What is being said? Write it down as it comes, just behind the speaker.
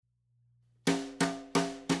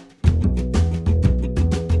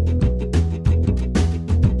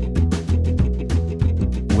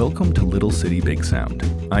Welcome to Little City Big Sound.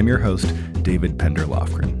 I'm your host, David Pender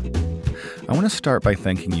Lofgren. I want to start by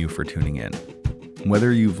thanking you for tuning in.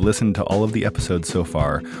 Whether you've listened to all of the episodes so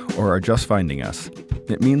far or are just finding us,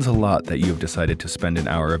 it means a lot that you have decided to spend an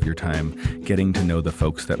hour of your time getting to know the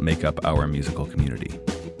folks that make up our musical community.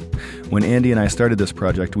 When Andy and I started this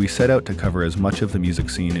project, we set out to cover as much of the music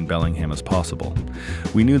scene in Bellingham as possible.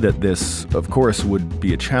 We knew that this, of course, would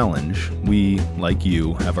be a challenge. We, like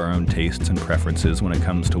you, have our own tastes and preferences when it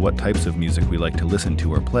comes to what types of music we like to listen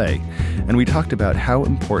to or play, and we talked about how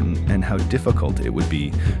important and how difficult it would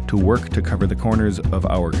be to work to cover the corners of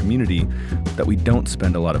our community that we don't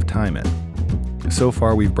spend a lot of time in. So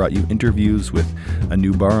far, we've brought you interviews with a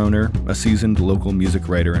new bar owner, a seasoned local music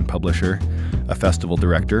writer and publisher, a festival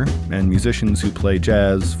director, and musicians who play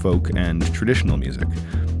jazz, folk, and traditional music.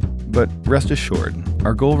 But rest assured,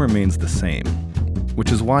 our goal remains the same,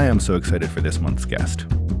 which is why I'm so excited for this month's guest.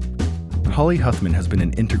 Holly Huffman has been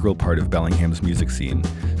an integral part of Bellingham's music scene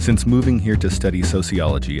since moving here to study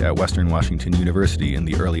sociology at Western Washington University in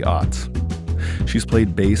the early aughts. She's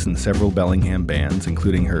played bass in several Bellingham bands,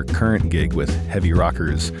 including her current gig with heavy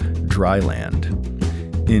rockers Dryland.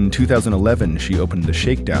 In 2011, she opened The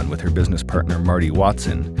Shakedown with her business partner Marty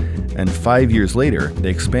Watson, and 5 years later, they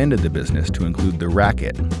expanded the business to include The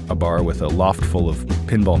Racket, a bar with a loft full of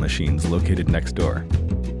pinball machines located next door.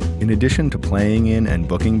 In addition to playing in and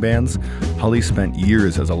booking bands, Holly spent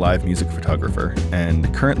years as a live music photographer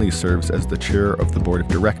and currently serves as the chair of the board of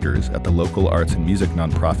directors at the local arts and music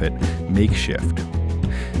nonprofit Makeshift.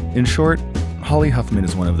 In short, Holly Huffman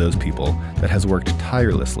is one of those people that has worked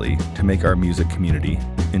tirelessly to make our music community,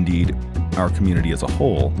 indeed, our community as a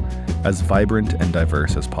whole, as vibrant and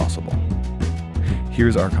diverse as possible.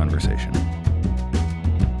 Here's our conversation.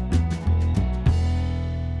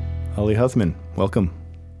 Holly Huffman, welcome.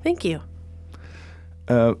 Thank you.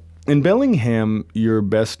 In Bellingham, you're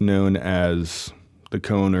best known as the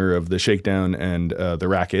co-owner of The Shakedown and The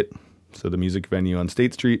Racket, so the music venue on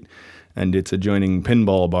State Street and its adjoining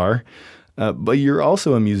pinball bar. But you're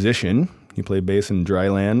also a musician. You play bass in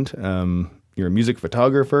Dryland. You're a music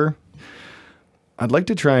photographer. I'd like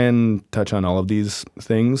to try and touch on all of these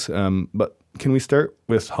things, but can we start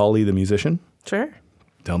with Holly the musician? Sure.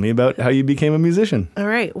 Tell me about how you became a musician. All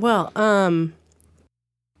right. Well,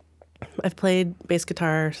 I've played bass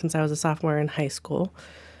guitar since I was a sophomore in high school,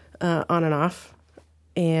 on and off.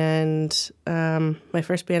 And my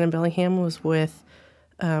first band in Bellingham was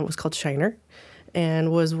called Shiner,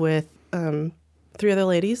 and was with three other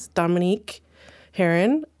ladies: Dominique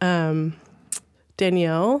Heron,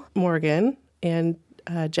 Danielle Morgan, and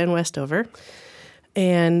Jen Westover.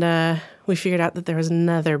 And we figured out that there was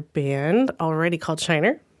another band already called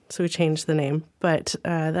Shiner, so we changed the name. But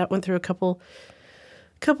that went through a couple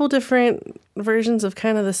different versions of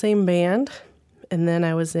kind of the same band. And then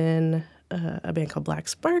I was in a band called Black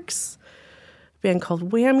Sparks, a band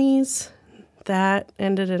called Whammies. That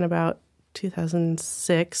ended in about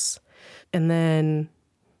 2006. And then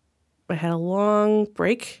I had a long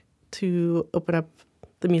break to open up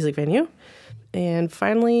the music venue. And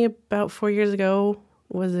finally, about 4 years ago,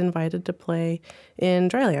 was invited to play in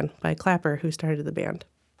Dryland by Clapper, who started the band.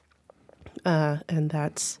 And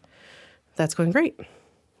that's going great.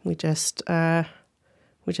 We just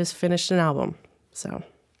finished an album, so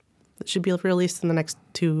it should be released in the next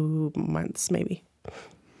 2 months, maybe.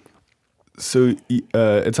 So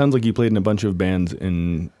it sounds like you played in a bunch of bands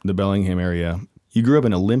in the Bellingham area. You grew up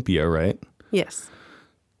in Olympia, right? Yes.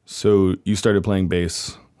 So you started playing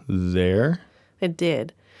bass there? I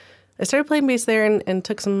did. I started playing bass there and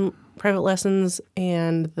took some private lessons,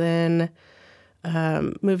 and then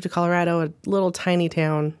moved to Colorado, a little tiny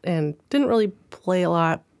town, and didn't really play a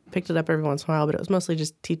lot. Picked it up every once in a while, but it was mostly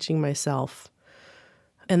just teaching myself.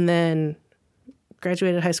 And then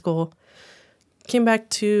graduated high school, came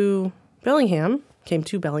to Bellingham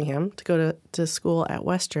to go to school at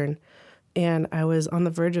Western. And I was on the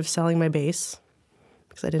verge of selling my bass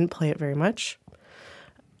because I didn't play it very much.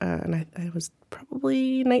 And I was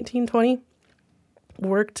probably 19, 20.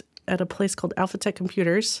 Worked at a place called Alpha Tech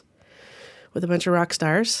Computers with a bunch of rock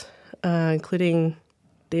stars, including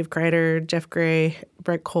Dave Kreider, Jeff Gray,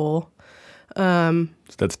 Brett Cole. So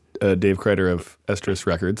that's Dave Kreider of Estrus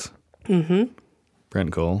Records. Mm-hmm.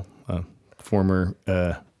 Brent Cole, former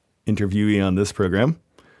interviewee on this program.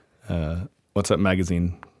 What's Up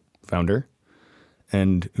Magazine founder.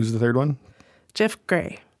 And who's the third one? Jeff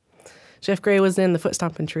Gray. Jeff Gray was in the Foot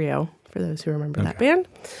Stompin' Trio, for those who remember that band.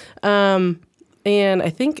 And I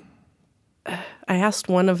think I asked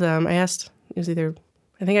one of them, I think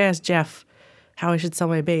I asked Jeff how I should sell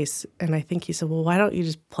my bass. And I think he said, well, why don't you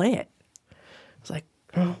just play it? I was like,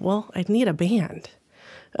 oh, well, I'd need a band.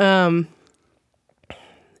 And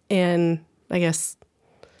I guess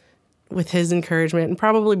with his encouragement and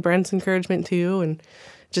probably Brent's encouragement too, and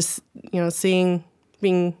just,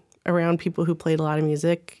 being around people who played a lot of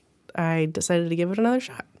music, I decided to give it another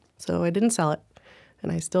shot. So I didn't sell it.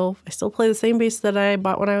 And I still play the same bass that I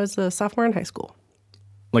bought when I was a sophomore in high school.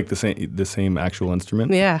 Like the same actual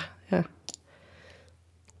instrument? Yeah.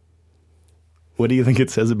 What do you think it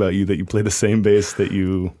says about you that you play the same bass that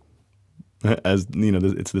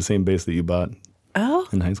it's the same bass that you bought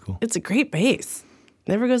in high school? It's a great bass.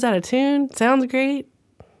 Never goes out of tune. Sounds great.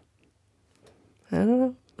 I don't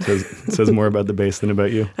know. It says more about the bass than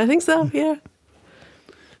about you? I think so, yeah.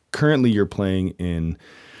 Currently, you're playing in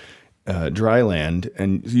Dryland,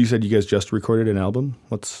 and you said you guys just recorded an album.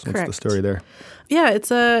 What's the story there? Yeah, it's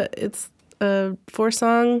a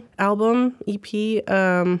 4-song album, EP,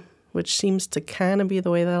 which seems to kind of be the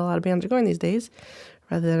way that a lot of bands are going these days,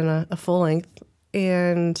 rather than a full length.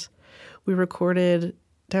 And we recorded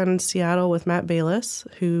down in Seattle with Matt Bayless,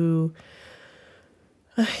 who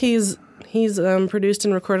he's produced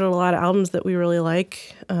and recorded a lot of albums that we really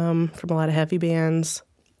like, from a lot of heavy bands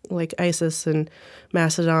like Isis and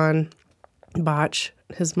Mastodon, Botch.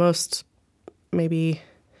 The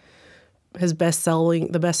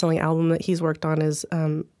best-selling album that he's worked on is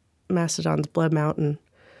Mastodon's Blood Mountain.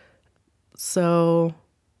 So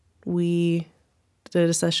we did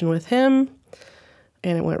a session with him,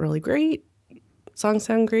 and it went really great. Songs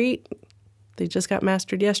sound great. They just got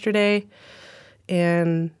mastered yesterday,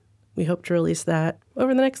 and we hope to release that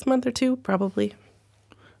over the next month or two, probably.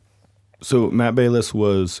 So Matt Bayless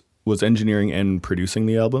was engineering and producing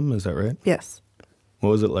the album, is that right? Yes. What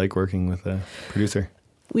was it like working with a producer?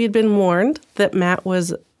 We had been warned that Matt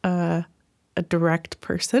was a direct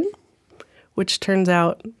person, which turns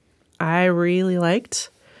out I really liked.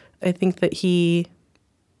 I think that he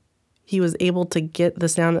was able to get the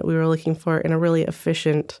sound that we were looking for in a really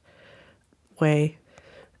efficient way,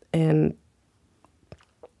 and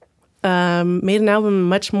made an album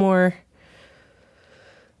much more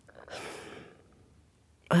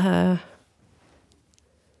I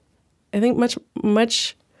think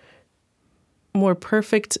much more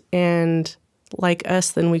perfect and like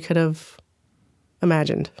us than we could have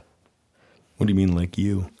imagined. What do you mean, like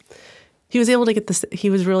you? He was able to get this. He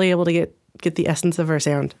was really able to get the essence of our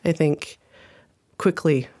sound, I think,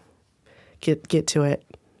 quickly. Get to it,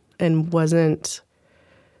 and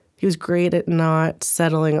he was great at not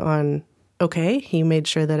settling on okay. He made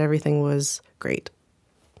sure that everything was great,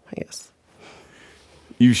 I guess.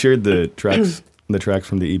 You shared the tracks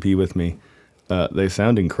from the EP with me. They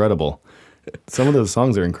sound incredible. Some of those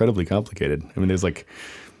songs are incredibly complicated. I mean, there's like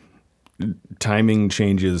timing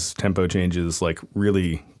changes, tempo changes, like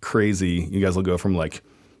really crazy. You guys will go from like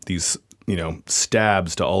these,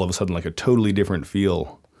 stabs to all of a sudden like a totally different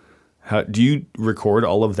feel. How do you record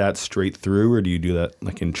all of that straight through, or do you do that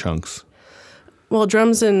like in chunks? Well,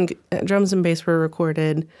 drums and bass were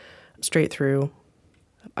recorded straight through.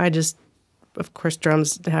 Of course,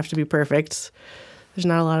 drums have to be perfect. There's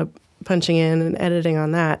not a lot of punching in and editing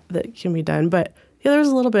on that can be done. But yeah, there was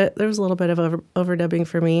a little bit of overdubbing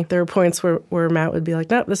for me. There were points where Matt would be like,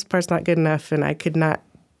 "No, this part's not good enough," and I could not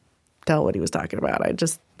tell what he was talking about. I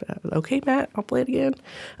just, okay, Matt, I'll play it again.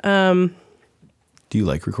 Do you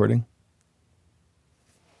like recording?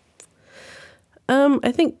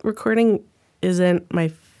 I think recording isn't my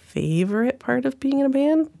favorite part of being in a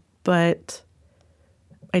band, but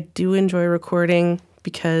I do enjoy recording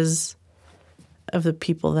because of the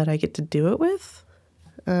people that I get to do it with.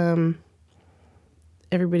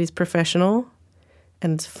 Everybody's professional,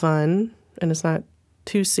 and it's fun, and it's not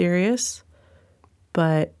too serious,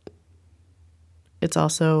 but it's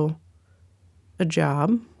also a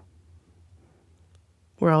job.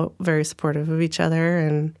 We're all very supportive of each other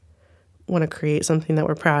and want to create something that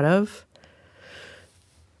we're proud of.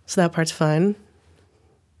 So that part's fun.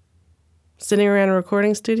 Sitting around a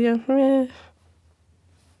recording studio,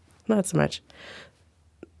 not so much.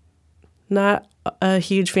 Not a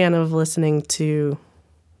huge fan of listening to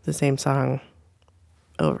the same song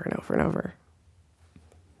over and over and over.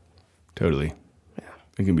 Totally. Yeah.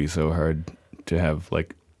 It can be so hard to have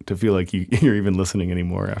to feel like you're even listening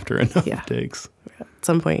anymore after enough takes. At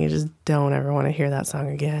some point, you just don't ever want to hear that song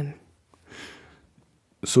again.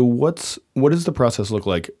 So what does the process look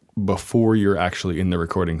like before you're actually in the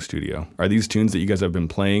recording studio? Are these tunes that you guys have been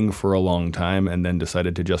playing for a long time and then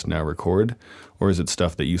decided to just now record? Or is it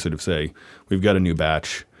stuff that you sort of say, we've got a new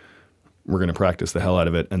batch, we're going to practice the hell out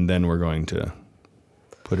of it, and then we're going to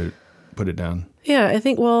put it down? Yeah, I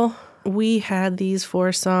think, we had these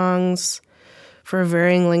 4 songs for a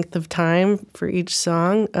varying length of time for each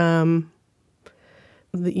song.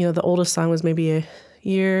 the oldest song was maybe a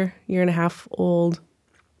year and a half old.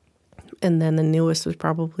 And then the newest was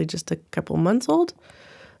probably just a couple months old.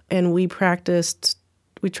 And we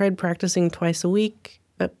tried practicing twice a week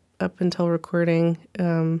up until recording.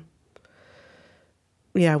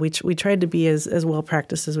 We tried to be as well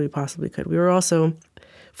practiced as we possibly could. We were also,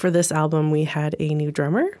 for this album, we had a new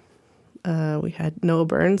drummer. We had Noah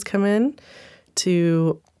Burns come in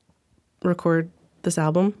to record this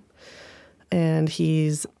album. And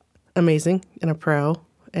he's amazing and a pro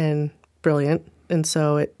and brilliant. And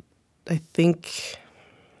so I think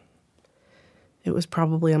it was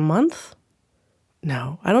probably a month.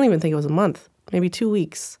 No, I don't even think it was a month. Maybe 2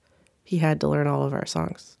 weeks he had to learn all of our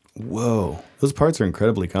songs. Whoa. Those parts are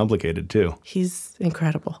incredibly complicated, too. He's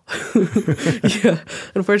incredible. Yeah.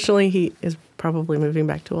 Unfortunately, he is probably moving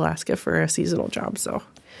back to Alaska for a seasonal job, so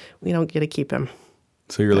we don't get to keep him.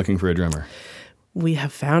 So you're looking for a drummer? We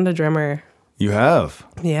have found a drummer. You have?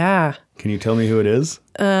 Yeah. Can you tell me who it is?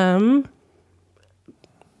 I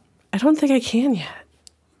don't think I can yet.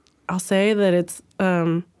 I'll say that it's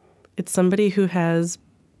somebody who has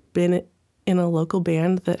been in a local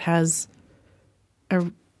band that has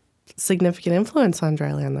a significant influence on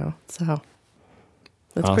Dryland, though. So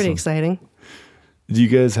that's awesome. Pretty exciting. Do you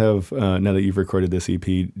guys have, now that you've recorded this EP,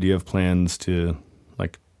 do you have plans to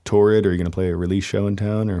tour it, or are you going to play a release show in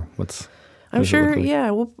town, or what's? I'm sure. Yeah,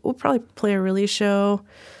 we'll probably play a release show.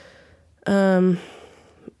 I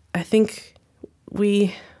think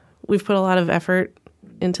we've put a lot of effort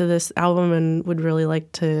into this album and would really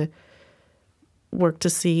like to work to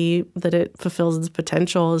see that it fulfills its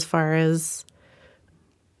potential as far as,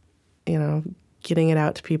 getting it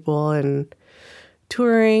out to people and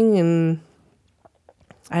touring. And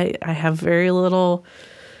I have very little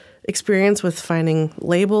experience with finding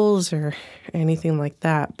labels or anything like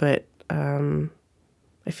that, but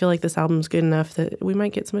I feel like this album's good enough that we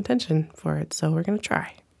might get some attention for it. So we're going to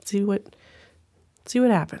try, see what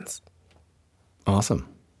happens. Awesome.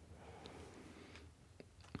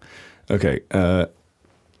 Okay. Now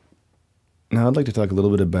I'd like to talk a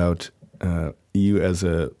little bit about you as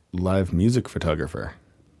a live music photographer.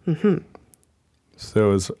 Mm-hmm.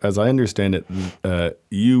 So as I understand it,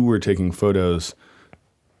 you were taking photos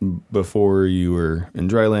before you were in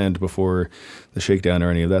Dryland, before the Shakedown or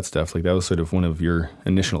any of that stuff. That was sort of one of your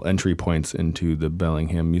initial entry points into the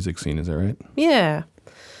Bellingham music scene. Is that right? Yeah.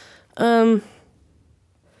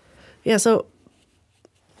 So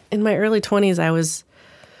in my early 20s, I was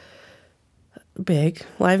a big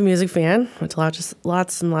live music fan. Went to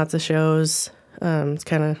lots and lots of shows. It's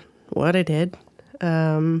kind of what I did.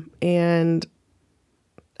 And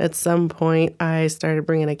at some point, I started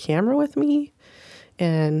bringing a camera with me.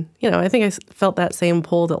 And, I think I felt that same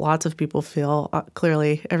pull that lots of people feel.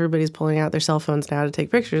 Clearly, everybody's pulling out their cell phones now to take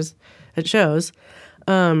pictures at shows.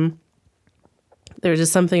 There was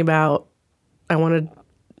just something about, I wanted,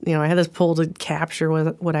 I had this pull to capture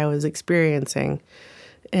what I was experiencing.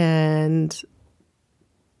 And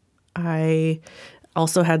I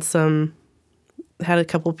also had a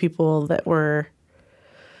couple people that were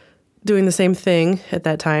doing the same thing at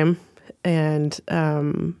that time. And,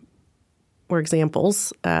 were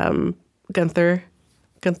examples. Gunther,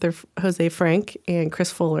 Jose Frank, and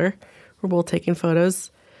Chris Fuller were both taking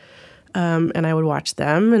photos, and I would watch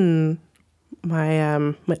them. And my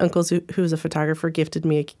uncles, who's a photographer, gifted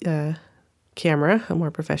me a camera, a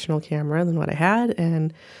more professional camera than what I had,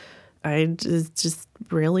 and I just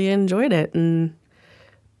really enjoyed it. And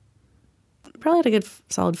probably had a good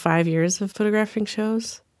solid 5 years of photographing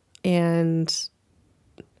shows, and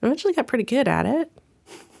eventually got pretty good at it.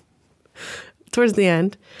 Towards the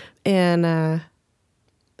end, and I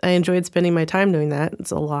enjoyed spending my time doing that.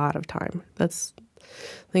 It's a lot of time. That's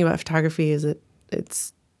the thing about photography, is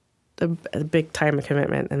it's a big time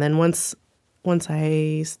commitment. And then once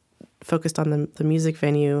I focused on the music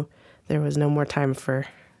venue, there was no more time for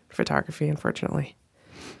photography, unfortunately.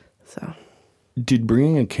 So, did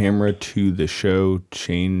bringing a camera to the show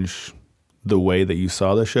change the way that you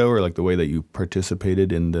saw the show, or the way that you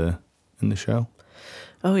participated in the show?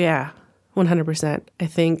 Oh yeah. 100%. I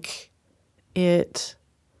think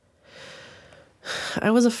I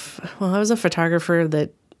was a photographer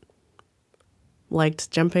that liked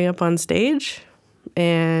jumping up on stage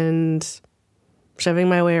and shoving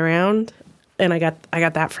my way around. And I got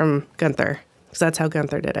that from Gunther, because that's how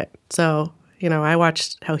Gunther did it. So, I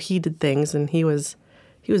watched how he did things, and he was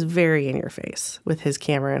very in your face with his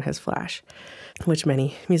camera and his flash, which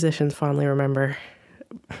many musicians fondly remember.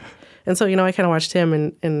 And so, I kind of watched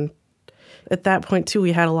him, and at that point, too,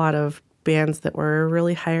 we had a lot of bands that were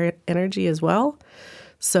really high energy as well.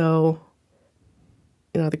 So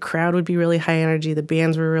the crowd would be really high energy. The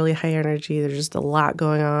bands were really high energy. There's just a lot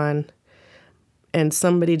going on. And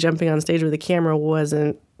somebody jumping on stage with a camera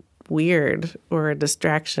wasn't weird or a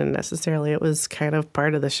distraction necessarily. It was kind of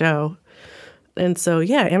part of the show. And so,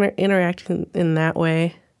 yeah, interacting in that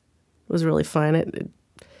way was really fun. It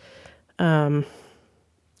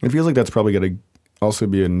feels like that's probably going to also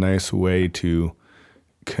be a nice way to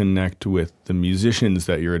connect with the musicians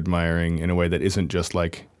that you're admiring in a way that isn't just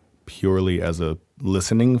like purely as a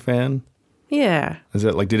listening fan. Yeah. Is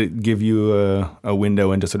it like, did it give you a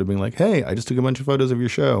window into sort of being like, hey, I just took a bunch of photos of your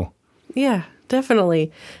show? Yeah,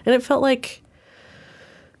 definitely. And it felt like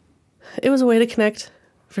it was a way to connect,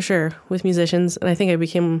 for sure, with musicians. And I think I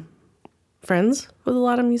became friends with a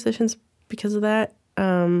lot of musicians because of that.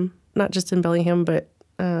 Not just in Bellingham, but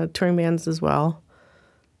touring bands as well.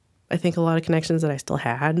 I think a lot of connections that I still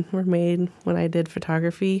had were made when I did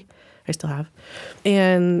photography. I still have.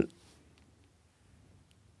 And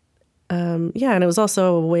and it was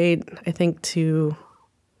also a way, I think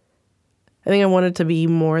I wanted to be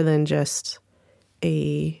more than just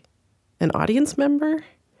an audience member.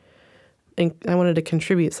 And I wanted to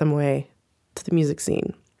contribute some way to the music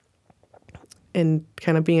scene. And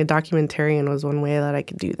kind of being a documentarian was one way that I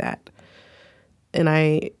could do that. And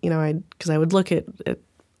because I would look at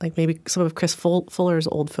like maybe some of Chris Fuller's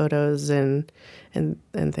old photos and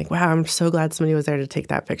think, wow, I'm so glad somebody was there to take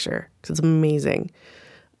that picture because it's amazing.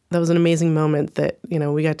 That was an amazing moment that,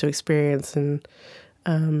 we got to experience. And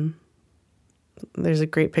there's a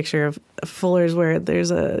great picture of Fuller's where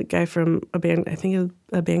there's a guy from a band, I think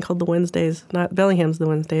a band called The Wednesdays, not Bellingham's The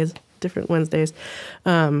Wednesdays, different Wednesdays.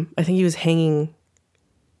 I think he was hanging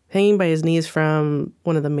by his knees from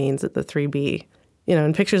one of the mains at the 3B.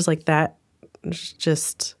 And pictures like that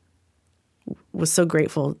just was so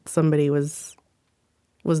grateful somebody was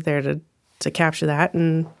there to capture that,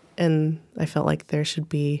 and I felt like there could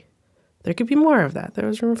be more of that. There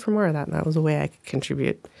was room for more of that, and that was a way I could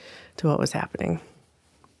contribute to what was happening.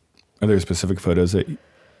 Are there specific photos that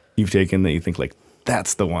you've taken that you think like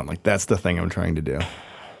that's the one, like that's the thing I'm trying to do?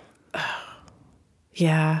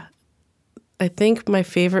 Yeah. I think my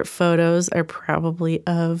favorite photos are probably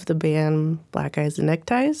of the band Black Eyes and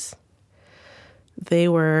Neckties. They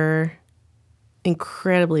were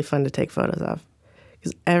incredibly fun to take photos of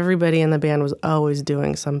because everybody in the band was always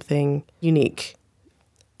doing something unique.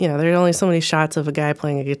 There are only so many shots of a guy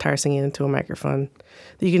playing a guitar singing into a microphone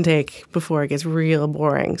that you can take before it gets real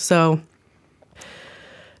boring. So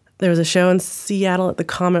there was a show in Seattle at the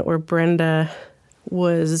Comet where Brenda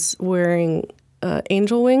was wearing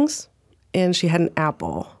angel wings, and she had an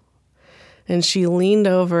apple. And she leaned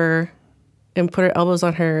over and put her elbows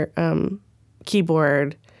on her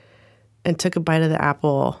keyboard and took a bite of the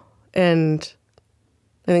apple. And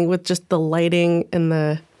I think with just the lighting and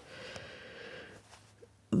the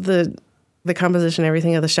composition,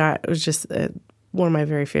 everything of the shot, it was just one of my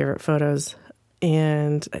very favorite photos.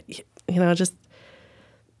 And, just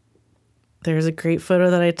there's a great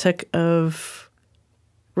photo that I took of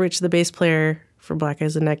Rich, the bass player for Black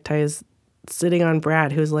Eyes and Neckties, sitting on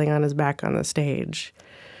Brad, who's laying on his back on the stage.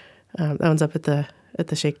 That one's up at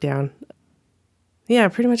the Shakedown. Yeah,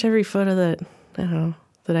 pretty much every photo that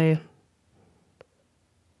I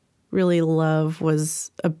really love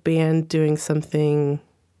was a band doing something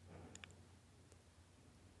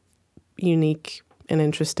unique and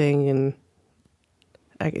interesting, and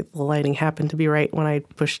the lighting happened to be right when I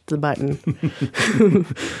pushed the button.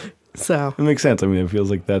 So it makes sense. I mean, it feels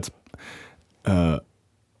like that's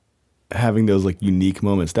having those like unique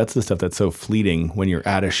moments. That's the stuff that's so fleeting when you're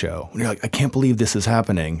at a show. When you're like, I can't believe this is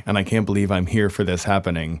happening, and I can't believe I'm here for this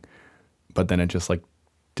happening. But then it just like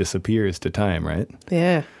disappears to time, right?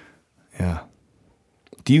 Yeah. Yeah.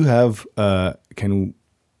 Do you have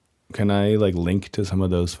can I like link to some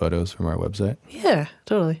of those photos from our website? Yeah,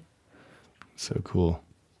 totally. So cool.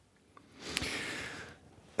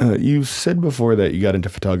 You said before that you got into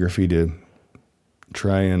photography to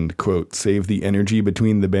try and, quote, save the energy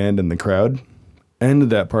between the band and the crowd. And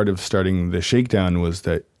that part of starting the Shakedown was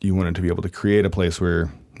that you wanted to be able to create a place where,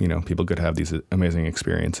 people could have these amazing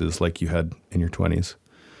experiences like you had in your 20s.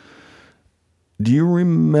 Do you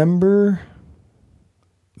remember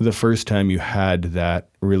the first time you had that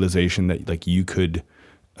realization that like you could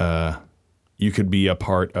be a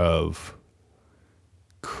part of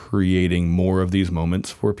creating more of these moments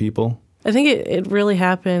for people? I think it really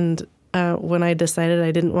happened when I decided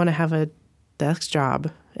I didn't want to have a desk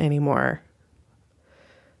job anymore.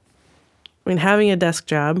 I mean, having a desk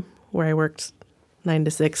job where I worked 9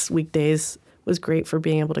 to 6 weekdays was great for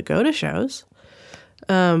being able to go to shows,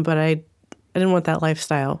 but I didn't want that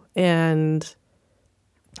lifestyle. And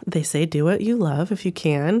they say do what you love if you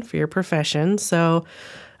can for your profession. So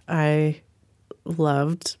I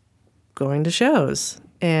loved going to shows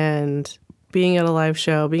and being at a live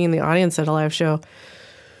show, being in the audience at a live show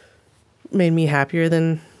made me happier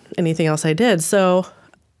than anything else I did. So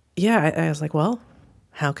yeah, I was like, well,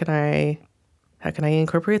 how can I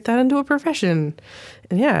incorporate that into a profession?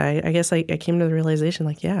 And yeah, I guess I came to the realization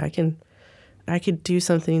like, yeah, I could do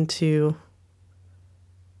something to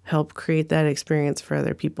help create that experience for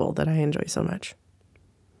other people that I enjoy so much.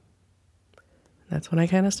 That's when I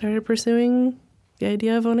kind of started pursuing the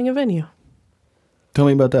idea of owning a venue. Tell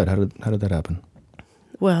me about that. How did that happen?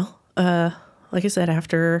 Well, like I said,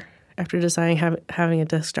 after deciding having a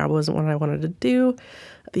desk job wasn't what I wanted to do,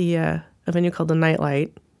 a venue called the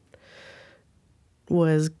Nightlight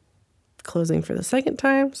was closing for the second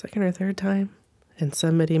or third time, and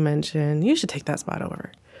somebody mentioned, you should take that spot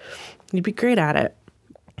over. You'd be great at it.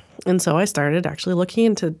 And so I started actually looking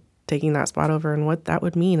into taking that spot over and what that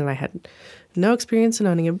would mean. And I had no experience in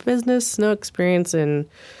owning a business, no experience in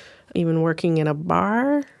even working in a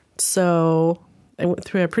bar. So I went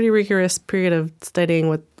through a pretty rigorous period of studying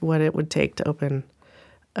what it would take to open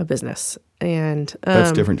a business. And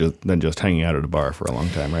that's different than just hanging out at a bar for a long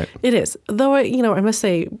time, right? It is. Though, I must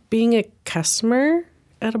say, being a customer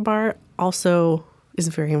at a bar also is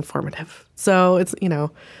very informative. So it's,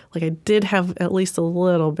 like I did have at least a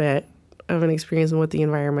little bit of an experience in what the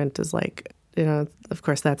environment is like. Of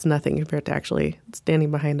course, that's nothing compared to actually standing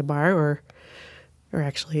behind a bar or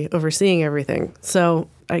actually overseeing everything. So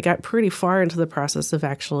I got pretty far into the process of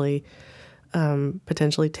actually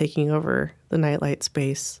potentially taking over the Nightlight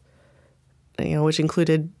space, which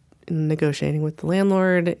included negotiating with the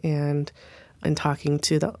landlord and talking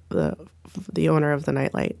to the owner of the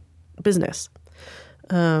Nightlight business.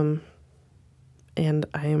 And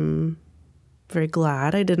I'm very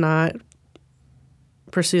glad I did not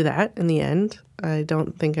pursue that in the end. I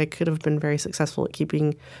don't think I could have been very successful at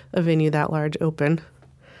keeping a venue that large open,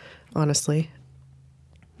 honestly.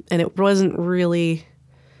 And it wasn't really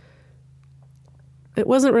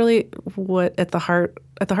what at the heart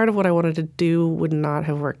of what I wanted to do would not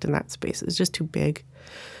have worked in that space. It's just too big.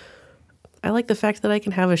 I like the fact that I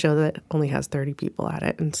can have a show that only has 30 people at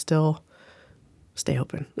it and still stay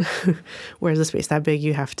open. Whereas a space that big,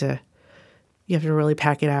 you have to really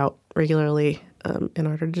pack it out regularly in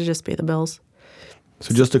order to just pay the bills.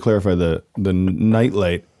 So just to clarify, the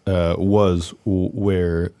Nightlight was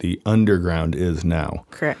where the underground is now.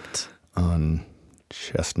 Correct. On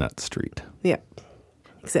Chestnut Street. Yeah,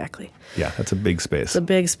 exactly. Yeah, that's a big space. It's a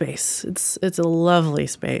big space. It's a lovely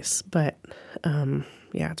space, but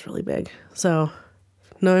it's really big. So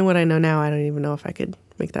knowing what I know now, I don't even know if I could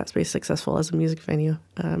make that space successful as a music venue.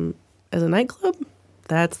 As a nightclub,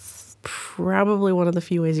 that's probably one of the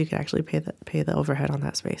few ways you could actually pay the overhead on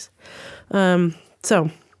that space.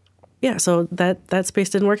 So that space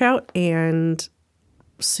didn't work out, and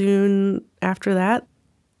soon after that,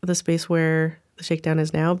 the space where the Shakedown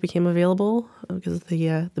is now became available because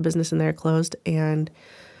the business in there closed, and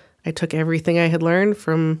I took everything I had learned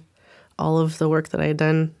from all of the work that I had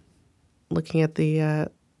done looking at the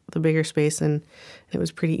bigger space, and it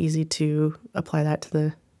was pretty easy to apply that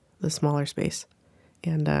to the smaller space.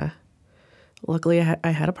 And luckily, I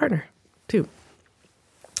had a partner too.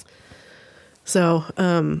 So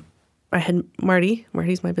I had Marty.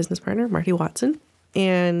 Marty's my business partner, Marty Watson,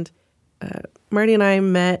 and Marty and I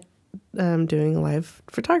met doing live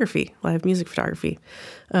music photography.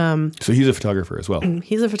 So he's a photographer as well.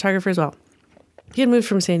 He's a photographer as well. He had moved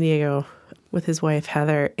from San Diego with his wife,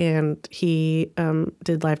 Heather, and he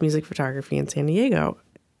did live music photography in San Diego.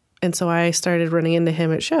 And so I started running into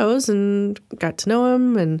him at shows and got to know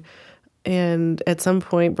him, and at some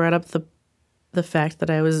point brought up the fact that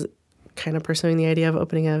I was kind of pursuing the idea of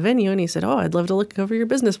opening a venue, and he said, "Oh, I'd love to look over your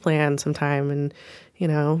business plan sometime, and you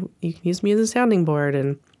can use me as a sounding board."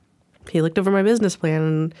 And he looked over my business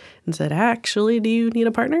plan and said, "Actually, do you need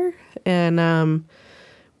a partner?" And I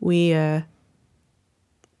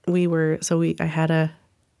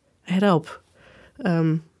had help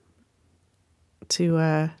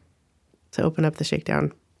to open up the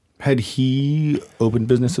Shakedown. Had he opened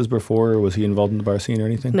businesses before, or was he involved in the bar scene or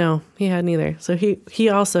anything? No, he hadn't either. So he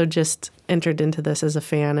also just entered into this as a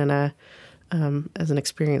fan and as an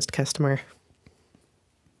experienced customer.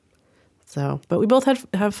 So, but we both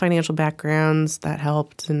have financial backgrounds that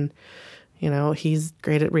helped, and he's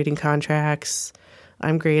great at reading contracts.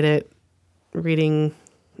 I'm great at reading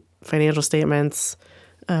financial statements,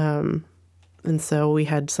 and so we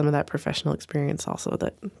had some of that professional experience also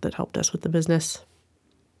that helped us with the business.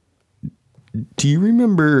 Do you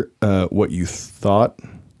remember what you thought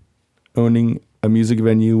owning a music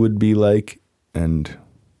venue would be like and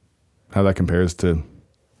how that compares to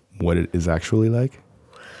what it is actually like?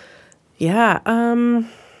 Yeah.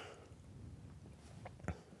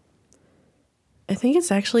 I think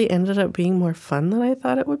it's actually ended up being more fun than I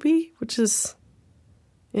thought it would be, which is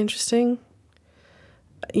interesting.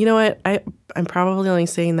 You know what? I'm probably only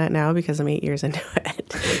saying that now because I'm 8 years into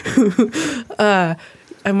it.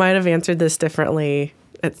 I might have answered this differently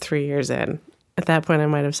at 3 years in. At that point, I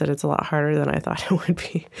might have said it's a lot harder than I thought it would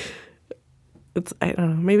be. I don't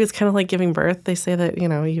know. Maybe it's kind of like giving birth. They say that,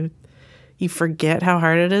 you forget how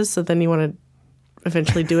hard it is, so then you want to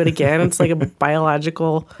eventually do it again. It's like a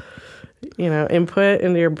biological, input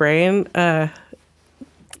into your brain.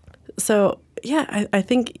 So, yeah, I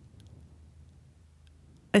think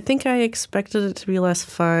I expected it to be less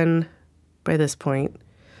fun by this point,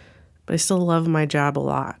 but I still love my job a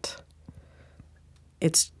lot.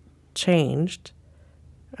 It's changed.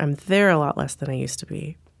 I'm there a lot less than I used to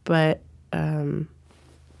be, but I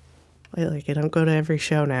don't go to every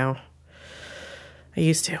show now. I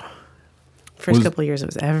used to. First couple of years, it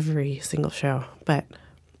was every single show, but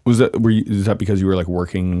is that because you were like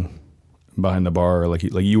working behind the bar, or like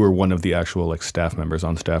you were one of the actual like staff members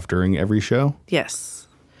on staff during every show? Yes.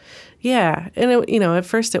 Yeah. And at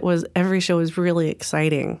first every show was really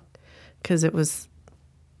exciting because it was,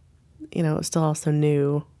 it was still also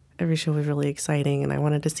new. Every show was really exciting and I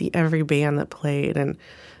wanted to see every band that played. And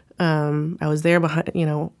I was there behind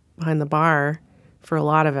the bar for a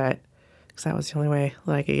lot of it because that was the only way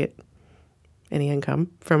that I could get any income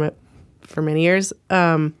from it for many years.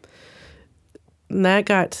 And that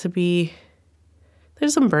got to be,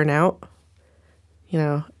 there's some burnout.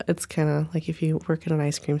 It's kind of like if you work in an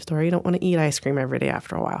ice cream store, you don't want to eat ice cream every day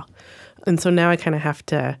after a while. And so now I kind of have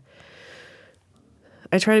to,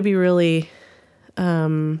 I try to be really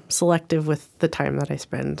selective with the time that I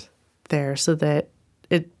spend there so that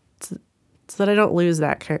I don't lose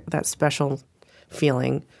that special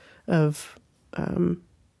feeling of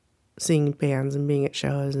seeing bands and being at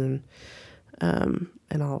shows and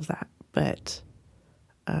all of that. But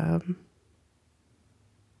I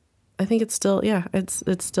think it's still,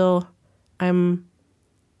 it's still, I'm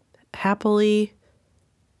happily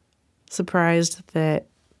surprised that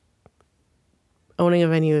owning a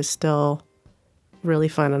venue is still really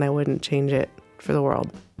fun and I wouldn't change it for the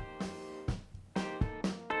world.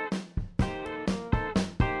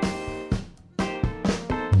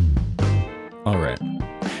 All right.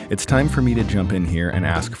 It's time for me to jump in here and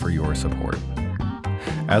ask for your support.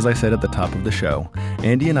 As I said at the top of the show,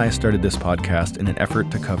 Andy and I started this podcast in an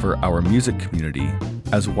effort to cover our music community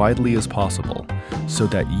as widely as possible so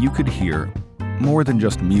that you could hear more than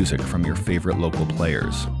just music from your favorite local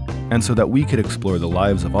players, and so that we could explore the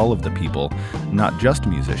lives of all of the people, not just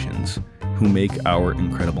musicians, who make our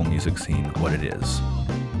incredible music scene what it is.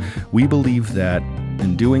 We believe that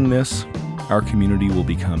in doing this, our community will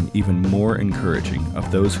become even more encouraging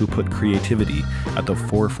of those who put creativity at the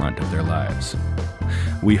forefront of their lives.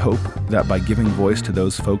 We hope that by giving voice to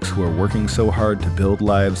those folks who are working so hard to build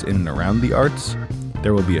lives in and around the arts,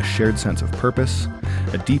 there will be a shared sense of purpose,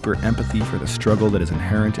 a deeper empathy for the struggle that is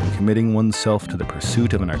inherent in committing oneself to the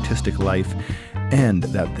pursuit of an artistic life, and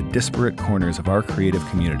that the disparate corners of our creative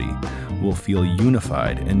community will feel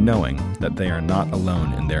unified in knowing that they are not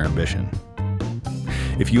alone in their ambition.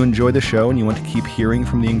 If you enjoy the show and you want to keep hearing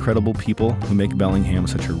from the incredible people who make Bellingham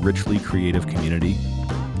such a richly creative community,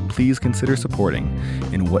 please consider supporting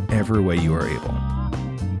in whatever way you are able.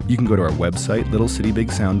 You can go to our website,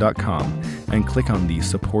 littlecitybigsound.com, and click on the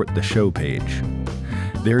Support the Show page.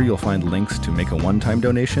 There you'll find links to make a one-time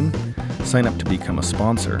donation, sign up to become a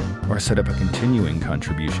sponsor, or set up a continuing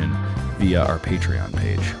contribution via our Patreon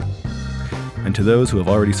page. And to those who have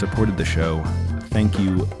already supported the show, thank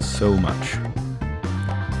you so much.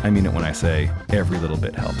 I mean it when I say every little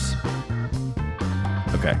bit helps.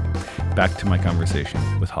 Okay, back to my conversation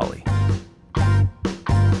with Holly.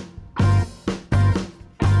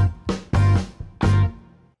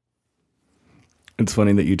 It's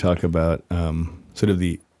funny that you talk about sort of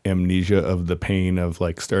the amnesia of the pain of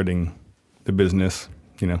like starting the business,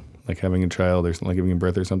 like having a child or like giving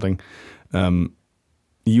birth or something.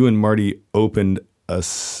 You and Marty opened a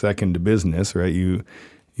second business, right? You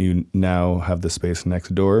now have the space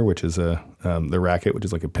next door, which is the Racket, which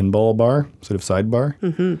is like a pinball bar, sort of sidebar.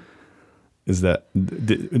 Mm-hmm.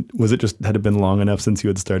 Was it just, had it been long enough since you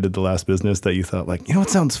had started the last business that you thought like, what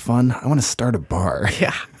sounds fun? I want to start a bar.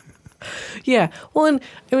 Yeah. Yeah. Well, and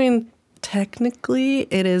I mean, technically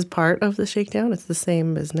it is part of the Shakedown. It's the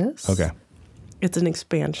same business. Okay. It's an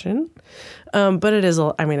expansion. But it is,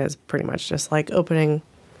 it's pretty much just like opening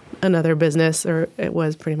another business, or it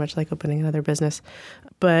was pretty much like opening another business.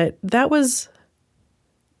 But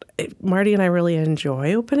Marty and I really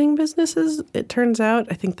enjoy opening businesses, it turns out.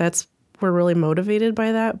 I think we're really motivated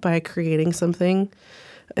by that, by creating something.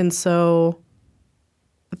 And so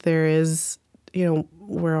there is,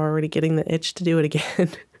 we're already getting the itch to do it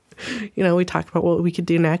again. We talked about what we could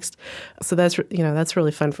do next. So that's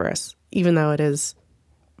really fun for us, even though it is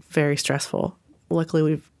very stressful. Luckily,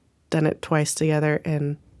 we've done it twice together,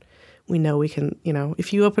 and we know we can,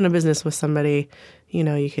 if you open a business with somebody,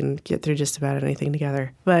 you can get through just about anything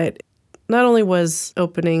together. But not only was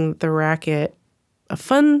opening the Racket a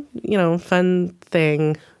fun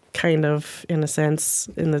thing, kind of, in a sense,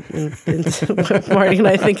 in what Marty and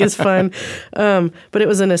I think is fun, but it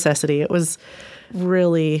was a necessity. It was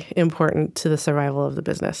really important to the survival of the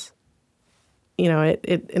business.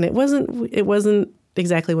 It wasn't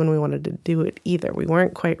exactly when we wanted to do it either. We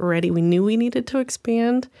weren't quite ready. We knew we needed to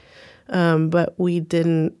expand, but we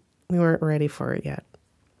weren't ready for it yet.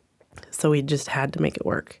 So we just had to make it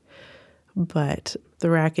work. But the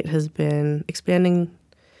Racket has been expanding.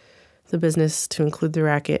 The business to include the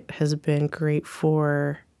Racket has been great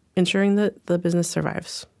for ensuring that the business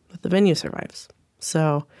survives, that the venue survives.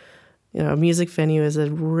 So, a music venue is a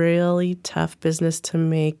really tough business to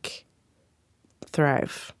make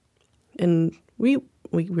thrive. And we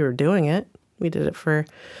were doing it. We did it for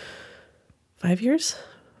 5 years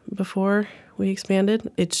before we expanded.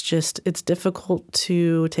 It's difficult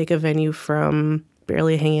to take a venue from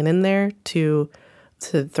barely hanging in there to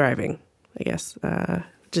thriving, I guess.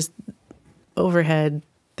 Just overhead,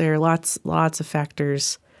 there are lots of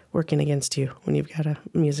factors working against you when you've got a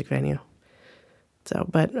music venue. So,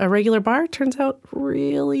 but a regular bar turns out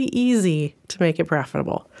really easy to make it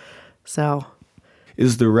profitable. So,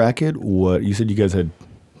 is the Racket what you said you guys had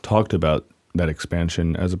talked about that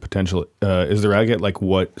expansion as a potential? Is the Racket like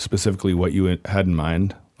what you had in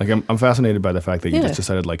mind? Like, I'm fascinated by the fact that you just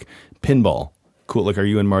decided like pinball. Cool. Like, are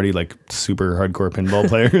you and Marty like super hardcore pinball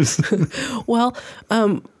players? Well,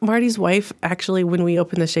 Marty's wife, actually, when we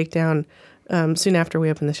opened the Shakedown, soon after we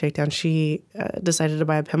opened the Shakedown, she decided to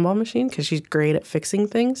buy a pinball machine because she's great at fixing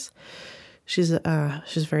things. She's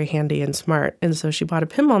very handy and smart. And so she bought a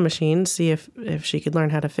pinball machine to see if she could learn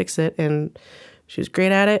how to fix it. And she was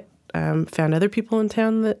great at it. Found other people in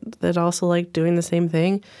town that also liked doing the same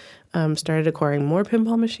thing. Started acquiring more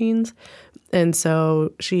pinball machines. And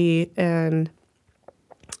so she and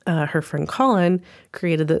her friend Colin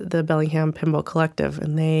created the Bellingham Pinball Collective,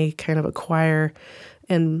 and they kind of acquire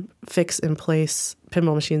and fix and place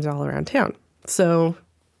pinball machines all around town. So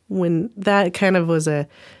when that kind of was a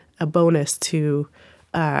bonus to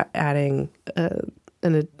adding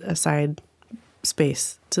a side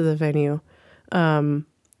space to the venue.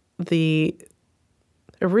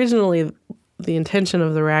 Originally the intention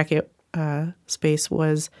of the Racket space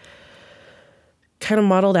was kind of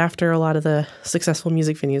modeled after a lot of the successful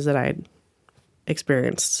music venues that I'd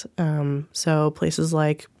experienced. So places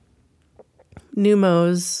like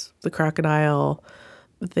Neumos, the Crocodile,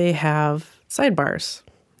 they have sidebars.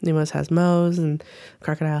 Neumos has Moe's, and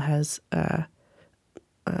Crocodile has the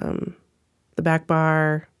back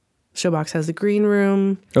bar. Showbox has the green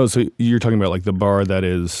room. Oh, so you're talking about like the bar that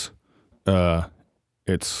is,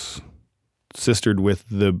 it's sistered with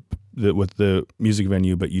the music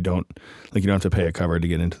venue, but you don't have to pay a cover to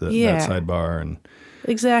get into that sidebar, and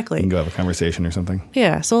exactly you can go have a conversation or something.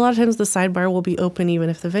 Yeah, so a lot of times the sidebar will be open even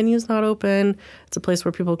if the venue's not open. It's a place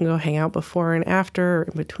where people can go hang out before and after or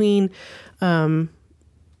in between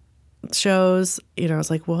shows. It's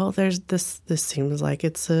like, well, there's this seems like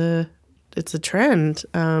it's a trend.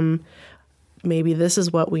 Maybe this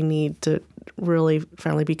is what we need to really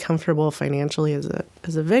finally be comfortable financially as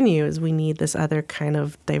a venue, is we need this other kind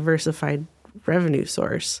of diversified revenue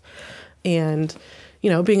source. And,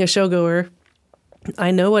 being a showgoer,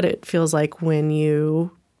 I know what it feels like when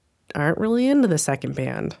you aren't really into the second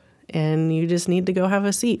band and you just need to go have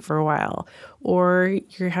a seat for a while, or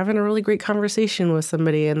you're having a really great conversation with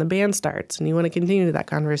somebody and the band starts and you want to continue that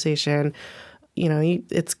conversation.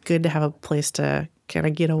 It's good to have a place to kind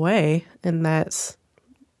of get away. And that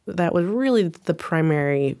was really the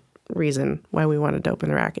primary reason why we wanted to open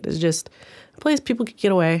the Racket, is just a place people could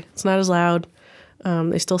get away. It's not as loud.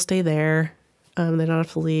 They still stay there. They don't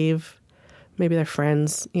have to leave. Maybe they're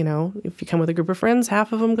friends. If you come with a group of friends,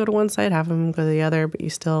 half of them go to one side, half of them go to the other, but you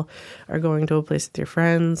still are going to a place with your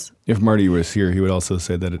friends. If Marty was here, he would also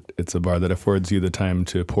say that it's a bar that affords you the time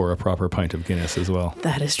to pour a proper pint of Guinness as well.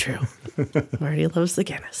 That is true. Marty loves the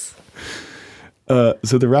Guinness. So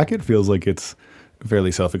the Racket feels like it's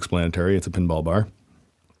fairly self-explanatory. It's a pinball bar.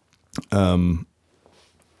 The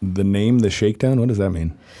name, the Shakedown, what does that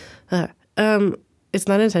mean? It's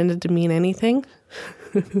not intended to mean anything.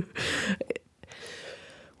 When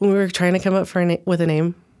we were trying to come up with a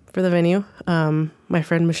name for the venue, my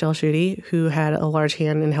friend Michelle Schutte, who had a large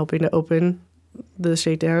hand in helping to open the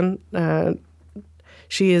Shakedown,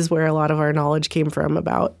 she is where a lot of our knowledge came from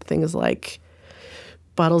about things like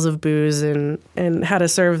bottles of booze and how to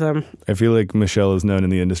serve them. I feel like Michelle is known in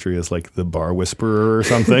the industry as like the bar whisperer or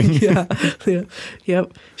something. Yeah.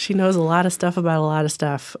 Yep. She knows a lot of stuff about a lot of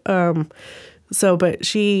stuff. But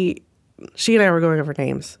she and I were going over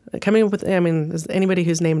names. Coming up with, as anybody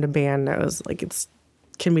who's named a band knows, like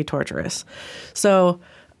can be torturous. So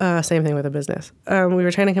same thing with a business. We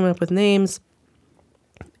were trying to come up with names,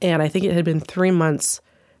 and I think it had been 3 months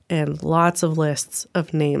and lots of lists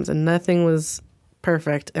of names, and nothing was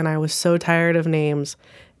perfect. And I was so tired of names,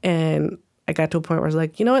 and I got to a point where I was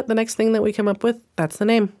like, you know what? The next thing that we come up with, that's the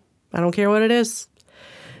name. I don't care what it is.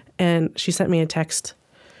 And she sent me a text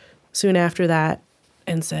soon after that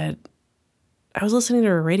and said, I was listening to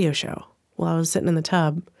a radio show while I was sitting in the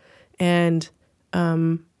tub, and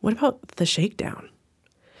what about the Shakedown?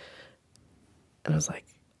 And I was like,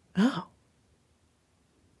 oh,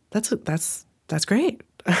 that's great.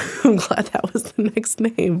 I'm glad that was the next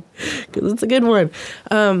name because it's a good one.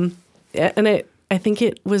 And I think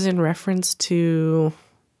it was in reference to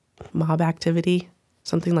mob activity,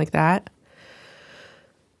 something like that.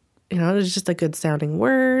 It was just a good sounding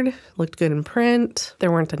word, looked good in print.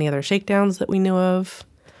 There weren't any other Shakedowns that we knew of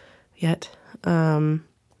yet. So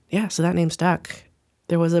that name stuck.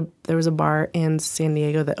 There was a bar in San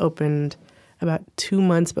Diego that opened about 2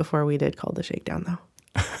 months before we did, called the Shakedown, though.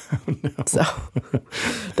 No. So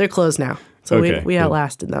they're closed now. So okay, we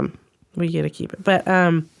outlasted them. We get to keep it. But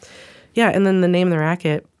and then the name of the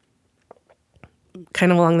racket,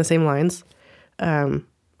 kind of along the same lines.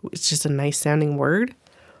 It's just a nice sounding word.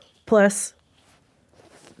 Plus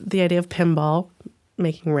the idea of pinball,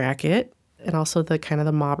 making racket, and also the kind of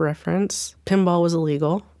the mob reference. Pinball was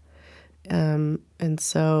illegal. And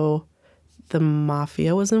so the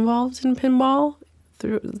mafia was involved in pinball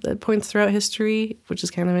at points throughout history, which is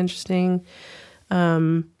kind of interesting.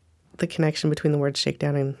 The connection between the words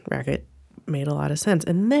shakedown and racket made a lot of sense.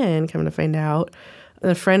 And then, coming to find out,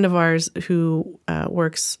 a friend of ours who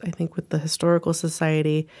works, I think, with the Historical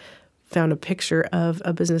Society found a picture of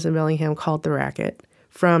a business in Bellingham called The Racket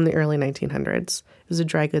from the early 1900s. It was a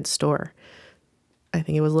dry goods store. I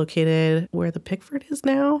think it was located where the Pickford is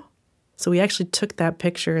now. So we actually took that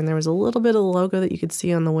picture, and there was a little bit of the logo that you could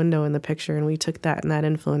see on the window in the picture, and we took that, and that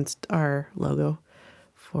influenced our logo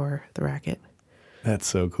for The Racket. That's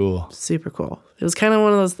so cool. Super cool. It was kind of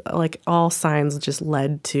one of those, like, all signs just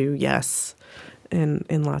led to yes in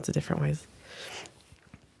lots of different ways.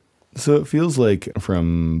 So it feels like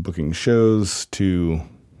from booking shows to,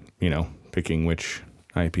 picking which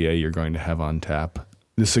IPA you're going to have on tap,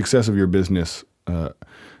 the success of your business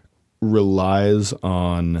relies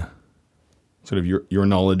on sort of your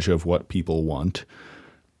knowledge of what people want.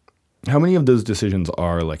 How many of those decisions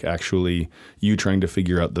are like actually you trying to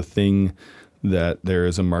figure out the thing that there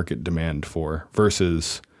is a market demand for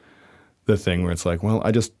versus the thing where it's like, well,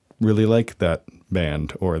 I just really like that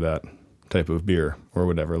band or that type of beer or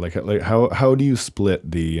whatever? Like how do you split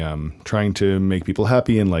the trying to make people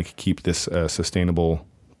happy and like keep this sustainable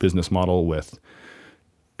business model with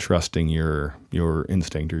trusting your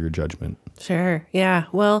instinct or your judgment? Sure. Yeah.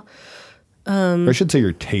 Well, or I should say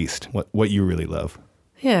your taste, what you really love.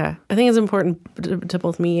 Yeah. I think it's important to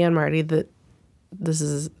both me and Marty that this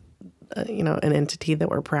is, an entity that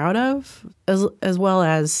we're proud of, as well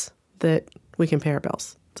as that we can pay our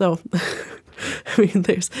bills. So,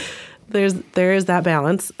 there is that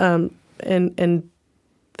balance, and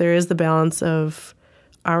there is the balance of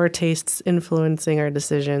our tastes influencing our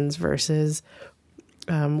decisions versus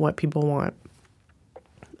what people want.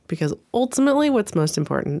 Because ultimately, what's most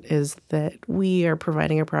important is that we are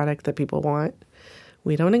providing a product that people want.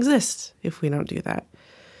 We don't exist if we don't do that.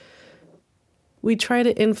 We try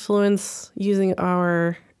to influence using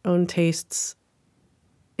our own tastes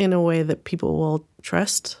in a way that people will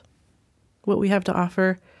trust what we have to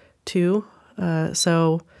offer too.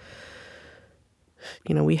 So,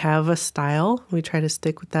 we have a style. We try to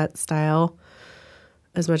stick with that style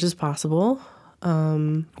as much as possible.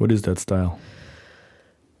 What is that style?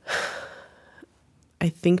 I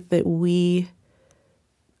think that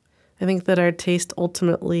our taste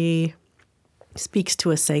ultimately speaks to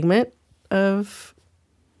a segment of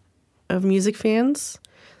music fans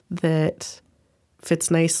that fits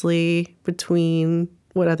nicely between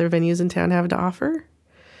what other venues in town have to offer.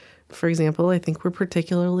 For example, I think we're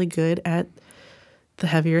particularly good at the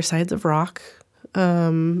heavier sides of rock,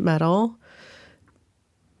 metal.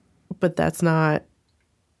 But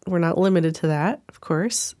we're not limited to that, of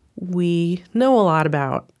course. We know a lot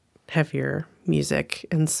about heavier music.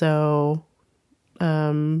 And so,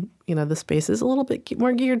 the space is a little bit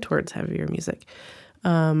more geared towards heavier music.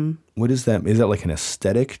 What is that? Is that like an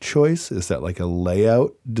aesthetic choice? Is that like a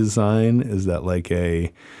layout design? Is that like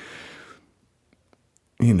the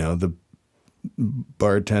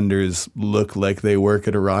bartenders look like they work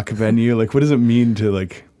at a rock venue? Like, what does it mean to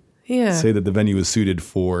say that the venue is suited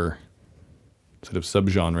for sort of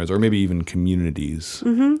subgenres or maybe even communities?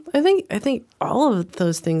 Mm-hmm. I think all of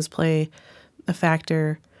those things play a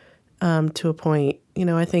factor to a point.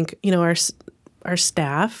 I think our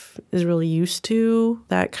staff is really used to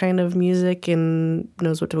that kind of music and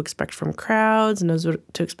knows what to expect from crowds, knows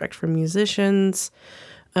what to expect from musicians.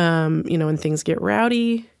 When things get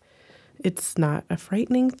rowdy, it's not a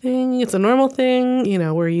frightening thing. It's a normal thing.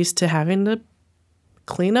 We're used to having to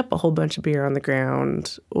clean up a whole bunch of beer on the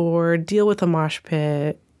ground or deal with a mosh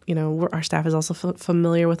pit. Our staff is also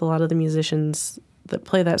familiar with a lot of the musicians that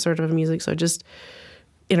play that sort of music. So just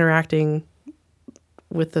interacting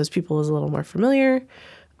with those people is a little more familiar.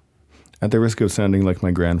 At the risk of sounding like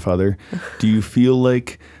my grandfather, do you feel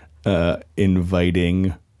like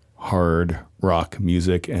inviting hard rock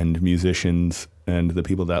music and musicians and the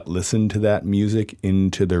people that listen to that music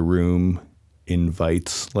into the room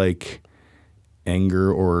invites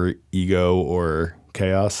anger or ego or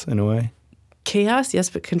chaos in a way? Chaos, yes,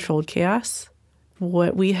 but controlled chaos.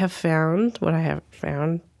 What I have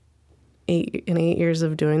found in 8 years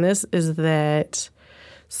of doing this is that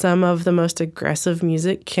some of the most aggressive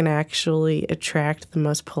music can actually attract the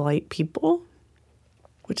most polite people,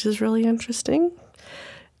 which is really interesting.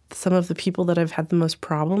 Some of the people that I've had the most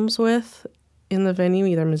problems with in the venue,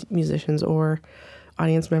 either musicians or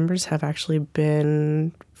audience members, have actually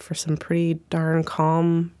been for some pretty darn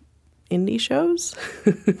calm indie shows.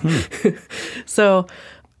 So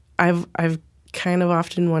I've kind of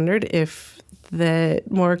often wondered if that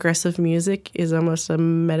more aggressive music is almost a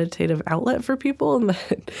meditative outlet for people, and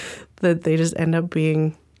that they just end up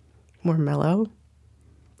being more mellow.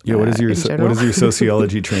 Yeah, what does your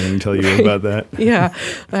sociology training tell you about that? Yeah,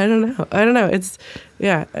 I don't know. It's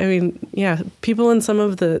people in some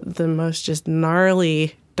of the most just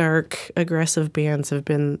gnarly, dark, aggressive bands have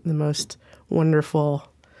been the most wonderful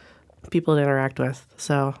people to interact with.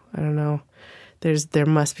 So I don't know. There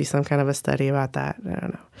must be some kind of a study about that. I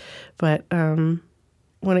don't know. But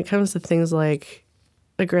when it comes to things like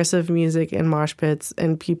aggressive music and mosh pits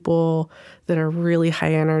and people that are really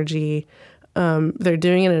high energy, they're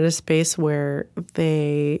doing it in a space where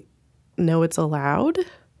they know it's allowed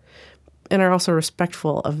and are also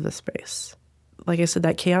respectful of the space. Like I said,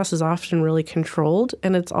 that chaos is often really controlled,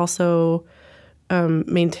 and it's also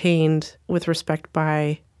maintained with respect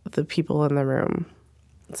by the people in the room.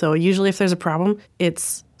 So usually if there's a problem,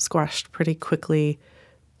 it's squashed pretty quickly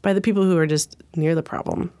by the people who are just near the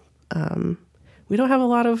problem. We don't have a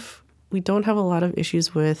lot of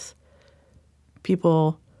issues with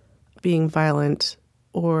people being violent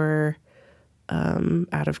or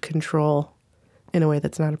out of control in a way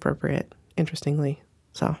that's not appropriate, interestingly.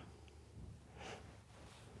 So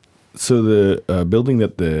the building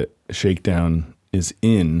that the Shakedown is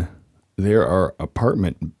in, there are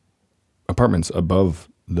apartments above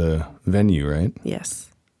the venue, right? Yes.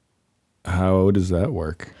 How does that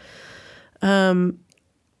work? And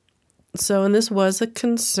this was a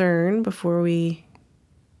concern before we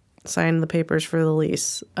signed the papers for the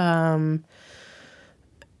lease.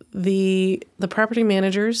 The property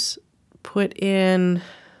managers put in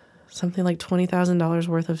something like $20,000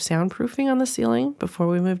 worth of soundproofing on the ceiling before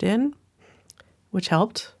we moved in, which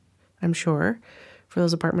helped, I'm sure, for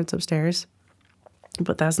those apartments upstairs.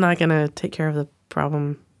 But that's not going to take care of the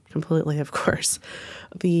problem completely, of course.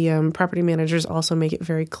 The property managers also make it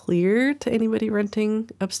very clear to anybody renting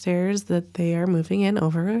upstairs that they are moving in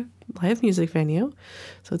over a live music venue.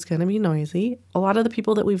 So it's going to be noisy. A lot of the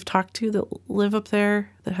people that we've talked to that live up there,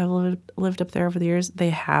 that have lived up there over the years, they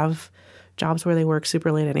have jobs where they work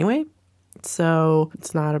super late anyway. So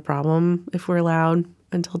it's not a problem if we're loud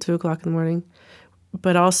until 2 o'clock in the morning.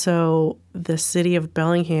 But also the city of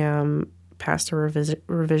Bellingham passed a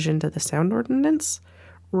revision to the sound ordinance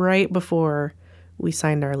right before we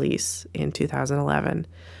signed our lease in 2011.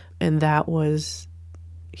 And that was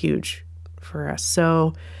huge for us.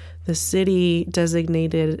 So the city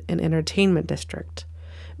designated an entertainment district.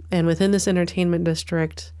 And within this entertainment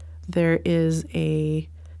district, there is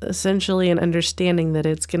essentially an understanding that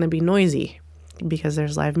it's going to be noisy because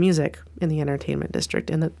there's live music in the entertainment district,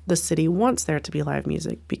 and that the city wants there to be live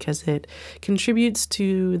music because it contributes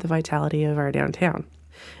to the vitality of our downtown.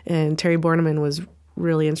 And Terry Borneman was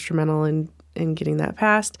really instrumental in getting that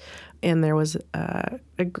passed. And there was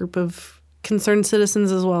a group of concerned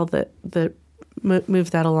citizens as well that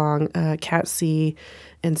moved that along. Cat C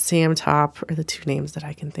and Sam Top are the two names that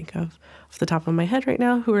I can think of off the top of my head right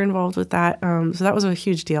now who were involved with that. So that was a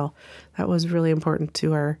huge deal. That was really important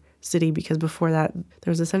to our city because before that,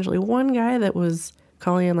 there was essentially one guy that was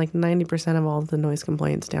calling in like 90% of all of the noise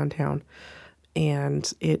complaints downtown.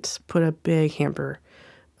 And it put a big hamper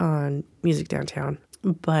on music downtown.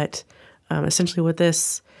 But essentially with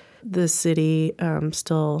this, the city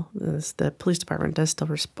the police department does still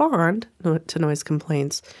respond to noise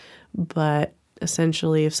complaints. But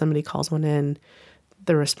essentially if somebody calls one in,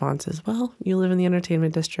 the response is, well, you live in the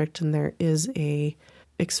entertainment district and there is a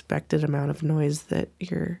expected amount of noise that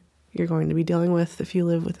you're going to be dealing with if you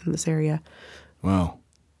live within this area. Wow.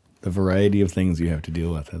 The variety of things you have to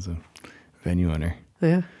deal with as a venue owner.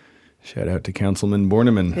 Yeah. Shout out to Councilman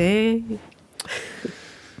Borneman. Hey.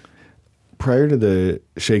 Prior to the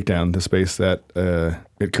shakedown, the space that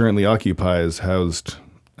it currently occupies housed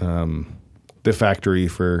the factory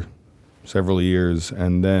for several years,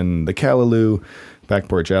 and then the Callaloo, Back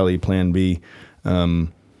Porch Alley, Plan B. The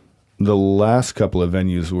last couple of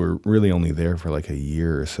venues were really only there for like a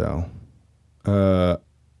year or so.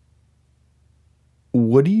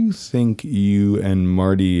 What do you think you and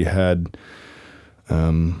Marty had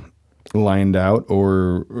lined out,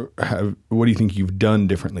 or what do you think you've done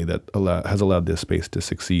differently that has allowed this space to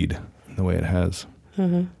succeed in the way it has?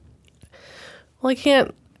 Mm-hmm. Well, I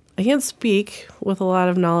can't speak with a lot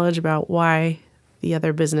of knowledge about why the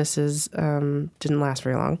other businesses didn't last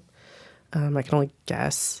very long. I can only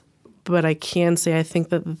guess. But I can say I think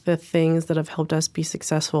that the things that have helped us be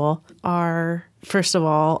successful are, first of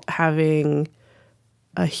all, having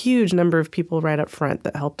a huge number of people right up front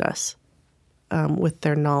that helped us with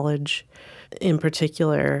their knowledge. In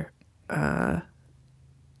particular, that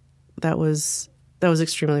was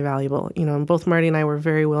extremely valuable. You know, and both Marty and I were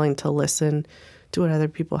very willing to listen to what other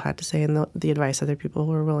people had to say and the advice other people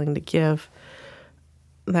were willing to give.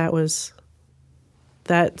 That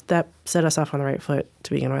set us off on the right foot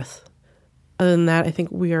to begin with. Other than that, I think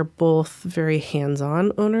we are both very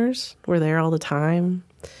hands-on owners. We're there all the time.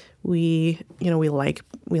 We like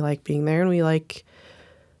being there, and we like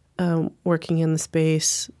working in the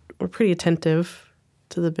space. We're pretty attentive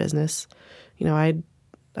to the business. You know, I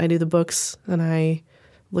do the books, and I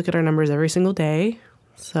look at our numbers every single day.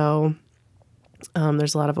 So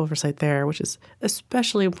there's a lot of oversight there, which is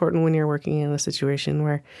especially important when you're working in a situation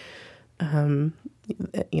where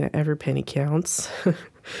every penny counts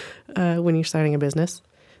when you're starting a business,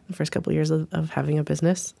 the first couple of years of having a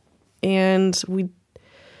business. And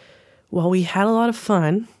while we had a lot of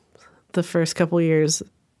fun the first couple of years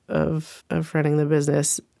of running the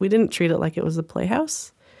business, we didn't treat it like it was a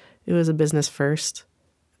playhouse. It was a business first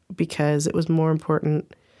because it was more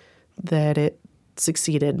important that it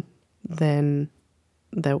succeeded than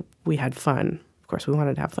that we had fun. Of course, we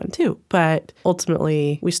wanted to have fun too, but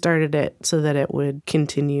ultimately we started it so that it would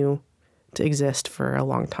continue to exist for a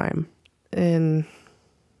long time. And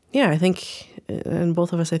yeah, I think, and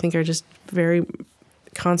both of us, I think, are just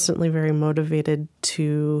constantly very motivated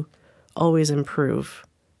to always improve.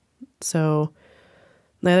 So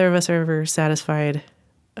neither of us are ever satisfied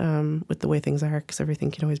with the way things are, because everything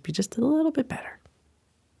can always be just a little bit better.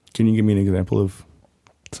 Can you give me an example of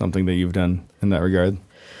something that you've done in that regard?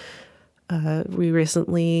 We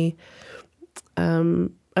recently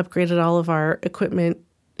upgraded all of our equipment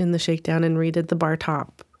in the shakedown and redid the bar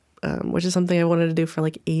top, which is something I wanted to do for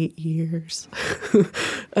like 8 years.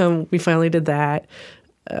 We finally did that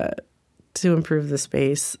to improve the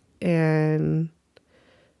space. And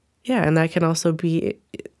yeah, and that can also be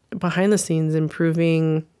behind the scenes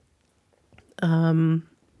improving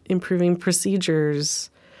procedures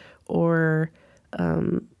or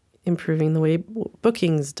improving the way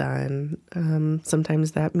booking's done.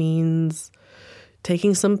 Sometimes that means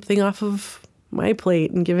taking something off of my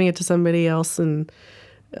plate and giving it to somebody else and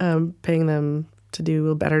paying them to do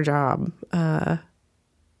a better job.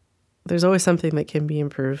 There's always something that can be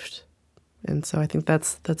improved. And so I think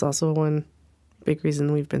that's also one big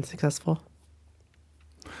reason we've been successful.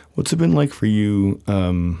 What's it been like for you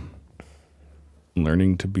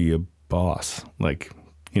learning to be a boss? Like,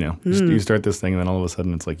 you start this thing and then all of a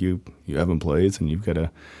sudden it's like you have employees and you've got to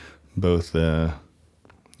both, figure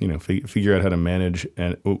out how to manage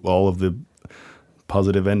and all of the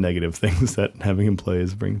positive and negative things that having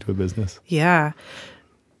employees bring to a business. Yeah.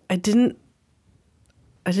 I didn't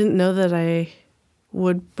know that I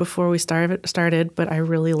would before we started, but I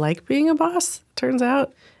really like being a boss, turns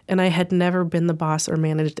out. And I had never been the boss or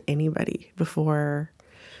managed anybody before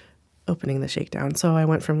opening the Shakedown. So I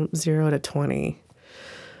went from 0 to 20.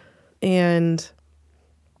 And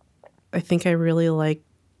I think I really like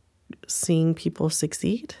seeing people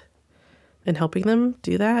succeed and helping them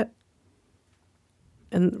do that.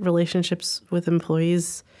 And relationships with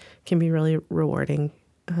employees can be really rewarding.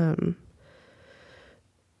 And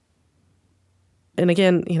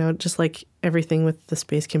again, just like everything with the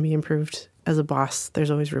space can be improved as a boss,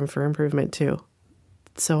 there's always room for improvement too.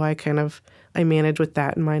 So I manage with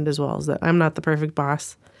that in mind as well, is that I'm not the perfect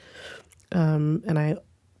boss. And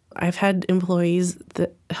I've had employees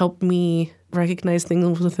that help me recognize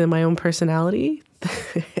things within my own personality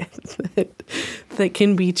that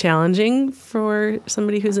can be challenging for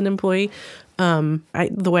somebody who's an employee. The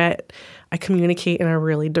way I communicate in a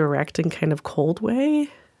really direct and kind of cold way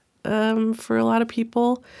for a lot of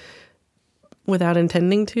people without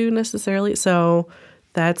intending to necessarily. So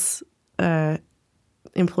that's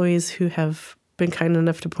employees who have been kind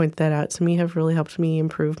enough to point that out to me have really helped me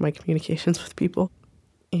improve my communications with people.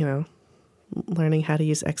 Learning how to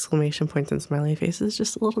use exclamation points and smiley faces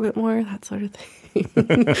just a little bit more, that sort of thing.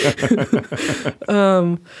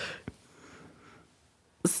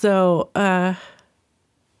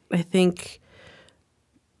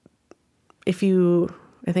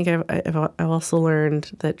 I think I've also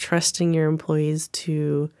learned that trusting your employees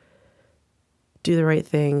to do the right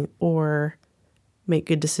thing or make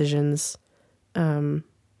good decisions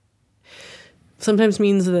sometimes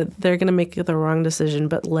means that they're going to make the wrong decision,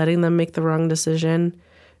 but letting them make the wrong decision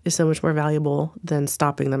is so much more valuable than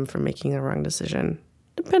stopping them from making the wrong decision,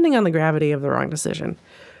 depending on the gravity of the wrong decision.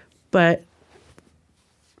 But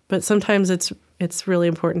sometimes it's really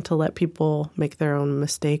important to let people make their own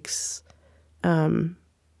mistakes and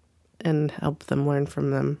help them learn from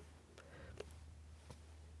them.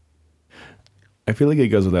 I feel like it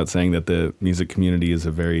goes without saying that the music community is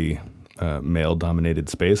a very male-dominated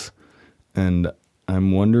space. And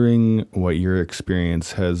I'm wondering what your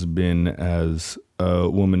experience has been as a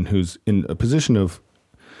woman who's in a position of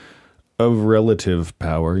relative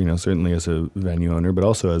power, certainly as a venue owner, but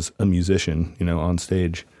also as a musician, on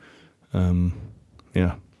stage.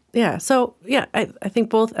 Yeah. So, I think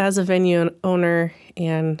both as a venue owner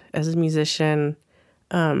and as a musician,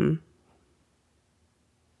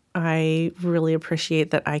 I really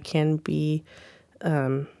appreciate that I can be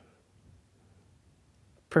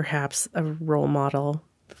perhaps a role model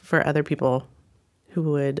for other people who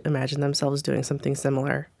would imagine themselves doing something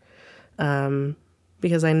similar.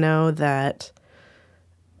 Because I know that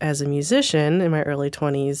as a musician in my early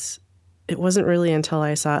 20s, it wasn't really until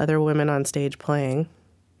I saw other women on stage playing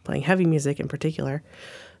heavy music in particular,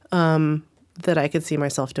 that I could see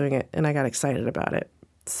myself doing it, and I got excited about it.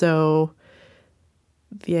 So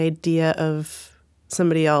the idea of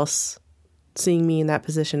somebody else seeing me in that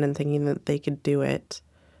position and thinking that they could do it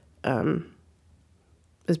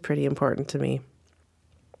is pretty important to me.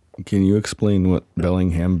 Can you explain what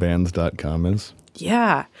BellinghamBands.com is?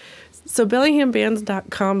 Yeah. So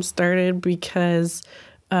BellinghamBands.com started because,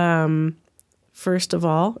 first of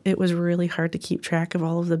all, it was really hard to keep track of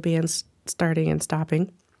all of the bands starting and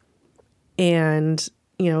stopping. And,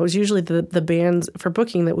 it was usually the bands for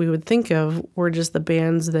booking that we would think of were just the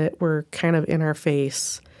bands that were kind of in our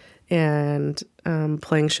face and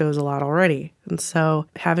playing shows a lot already. And so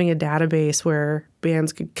having a database where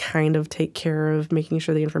bands could kind of take care of making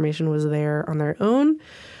sure the information was there on their own,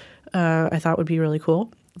 I thought would be really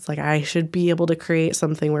cool. It's like I should be able to create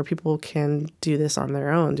something where people can do this on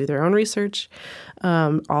their own, do their own research.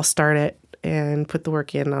 I'll start it and put the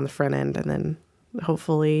work in on the front end, and then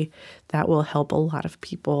hopefully that will help a lot of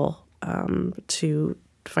people to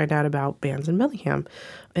find out about bands in Bellingham.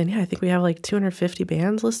 And I think we have like 250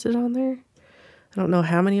 bands listed on there. I don't know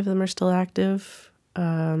how many of them are still active.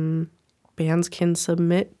 Bands can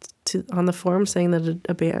submit on the form saying that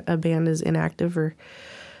a band is inactive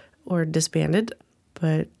or disbanded.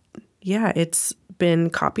 But it's been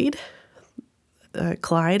copied.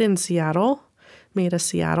 Clyde in Seattle made a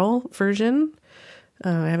Seattle version.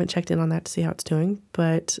 I haven't checked in on that to see how it's doing,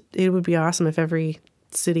 but it would be awesome if every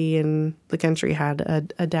city in the country had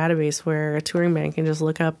a database where a touring band can just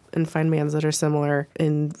look up and find bands that are similar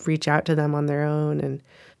and reach out to them on their own. And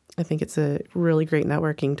I think it's a really great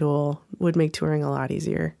networking tool. Would make touring a lot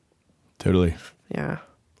easier. Totally. Yeah.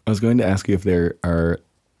 I was going to ask you if there are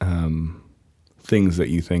things that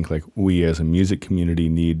you think like we as a music community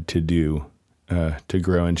need to do to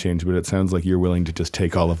grow and change, but it sounds like you're willing to just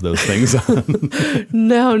take all of those things on.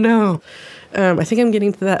 No. I think I'm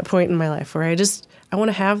getting to that point in my life where I want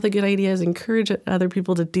to have the good ideas, encourage other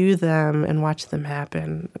people to do them, and watch them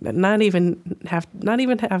happen. Not even have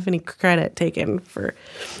any credit taken for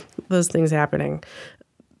those things happening.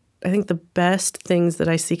 I think the best things that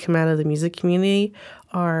I see come out of the music community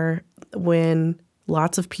are when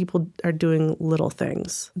lots of people are doing little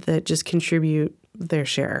things that just contribute their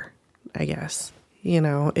share, I guess.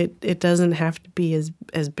 It doesn't have to be as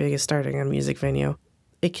big as starting a music venue.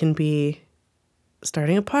 It can be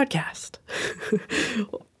starting a podcast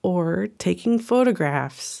or taking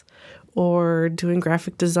photographs or doing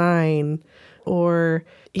graphic design or,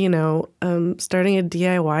 starting a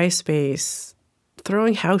DIY space,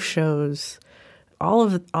 throwing house shows. All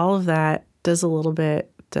of that does a little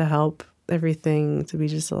bit to help everything to be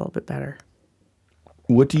just a little bit better.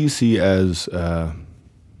 What do you see as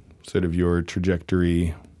sort of your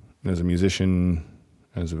trajectory as a musician,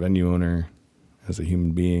 as a venue owner, as a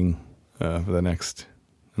human being for the next,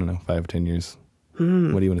 5-10 years?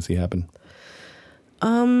 What do you want to see happen?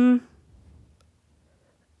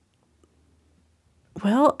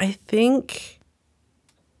 Well, I think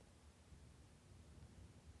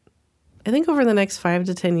over the next 5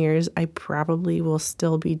 to 10 years, I probably will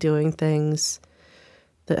still be doing things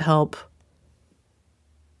that help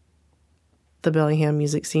the Bellingham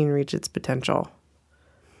music scene reach its potential.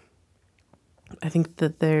 I think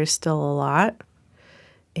that there's still a lot,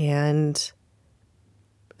 and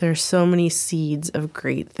there's so many seeds of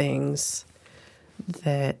great things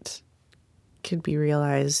that could be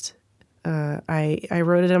realized. I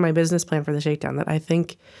wrote it in my business plan for the Shakedown that I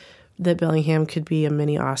think that Bellingham could be a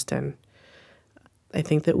mini Austin. I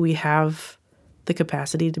think that we have the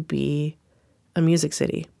capacity to be a music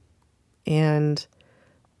city, and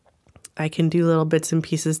I can do little bits and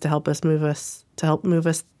pieces to help move us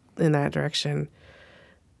in that direction.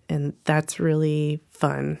 And that's really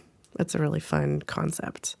fun. That's a really fun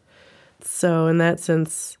concept. So in that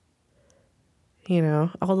sense, all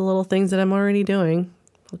the little things that I'm already doing,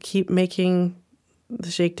 I'll keep making the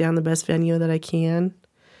Shakedown the best venue that I can,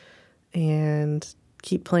 and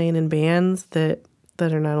keep playing in bands that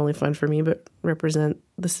are not only fun for me, but represent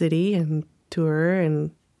the city and tour and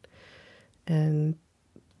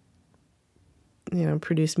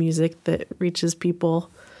produce music that reaches people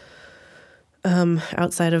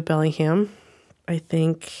outside of Bellingham. I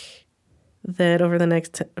think that over the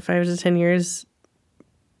next 5 to 10 years,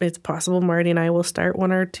 it's possible Marty and I will start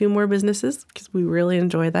 1 or 2 more businesses because we really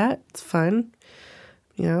enjoy that. It's fun.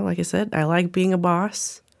 Like I said, I like being a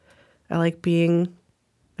boss. I like being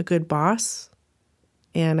a good boss.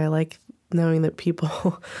 And I like knowing that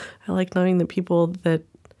people that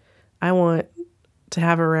I want to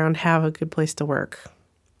have around have a good place to work.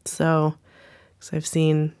 So, because I've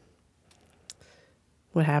seen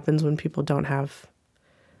what happens when people don't have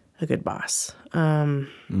a good boss.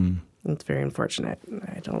 It's very unfortunate.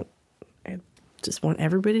 I just want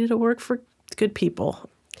everybody to work for good people.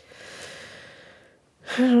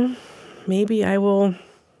 Maybe I will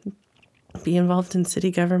be involved in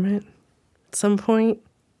city government at some point.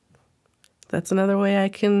 That's another way I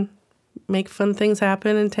can make fun things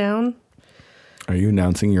happen in town. Are you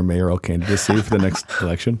announcing your mayoral candidacy for the next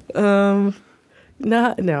election? No.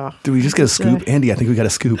 Do we just get a scoop? Andy, I think we got a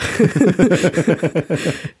scoop.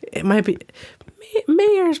 It might be,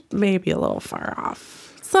 mayor's maybe a little far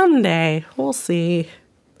off. Someday, we'll see.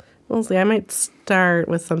 I might start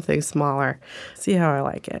with something smaller, see how I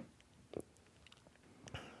like it.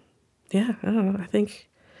 Yeah, I don't know. I think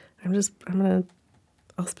I'll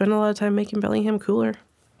spend a lot of time making Bellingham cooler.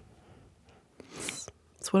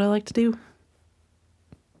 It's what I like to do.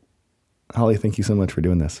 Holly, thank you so much for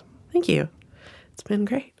doing this. Thank you. It's been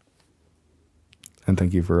great. And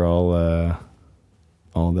thank you for all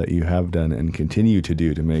that you have done and continue to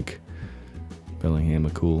do to make Bellingham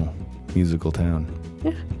a cool musical town.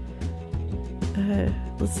 Yeah.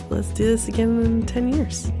 Let's do this again in 10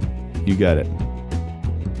 years. You got it.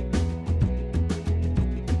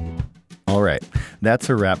 All right. That's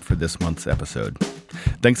a wrap for this month's episode.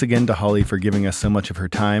 Thanks again to Holly for giving us so much of her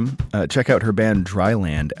time. Check out her band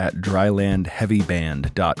Dryland at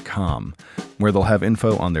drylandheavyband.com, where they'll have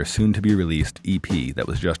info on their soon-to-be-released EP that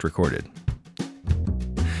was just recorded.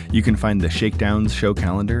 You can find the Shakedowns show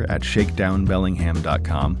calendar at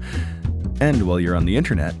shakedownbellingham.com. And while you're on the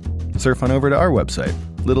internet, surf on over to our website,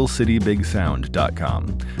 littlecitybigsound.com,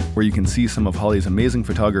 where you can see some of Holly's amazing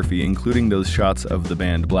photography, including those shots of the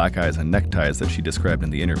band Black Eyes and Neckties that she described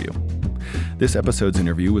in the interview. This episode's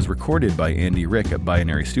interview was recorded by Andy Rick at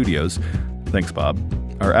Binary Studios. Thanks, Bob.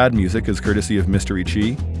 Our ad music is courtesy of Mystery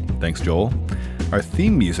Chi. Thanks, Joel. Our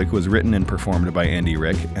theme music was written and performed by Andy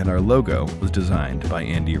Rick, and our logo was designed by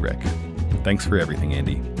Andy Rick. Thanks for everything,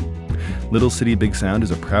 Andy. Little City Big Sound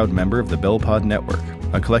is a proud member of the BellPod Network,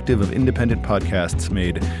 a collective of independent podcasts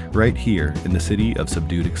made right here in the city of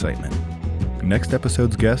subdued excitement. Next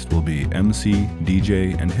episode's guest will be MC,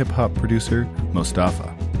 DJ, and hip-hop producer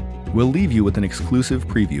Mostafa. We'll leave you with an exclusive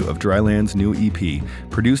preview of Dryland's new EP,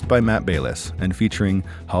 produced by Matt Bayless and featuring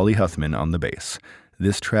Holly Huthman on the bass.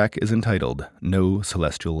 This track is entitled No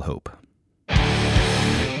Celestial Hope.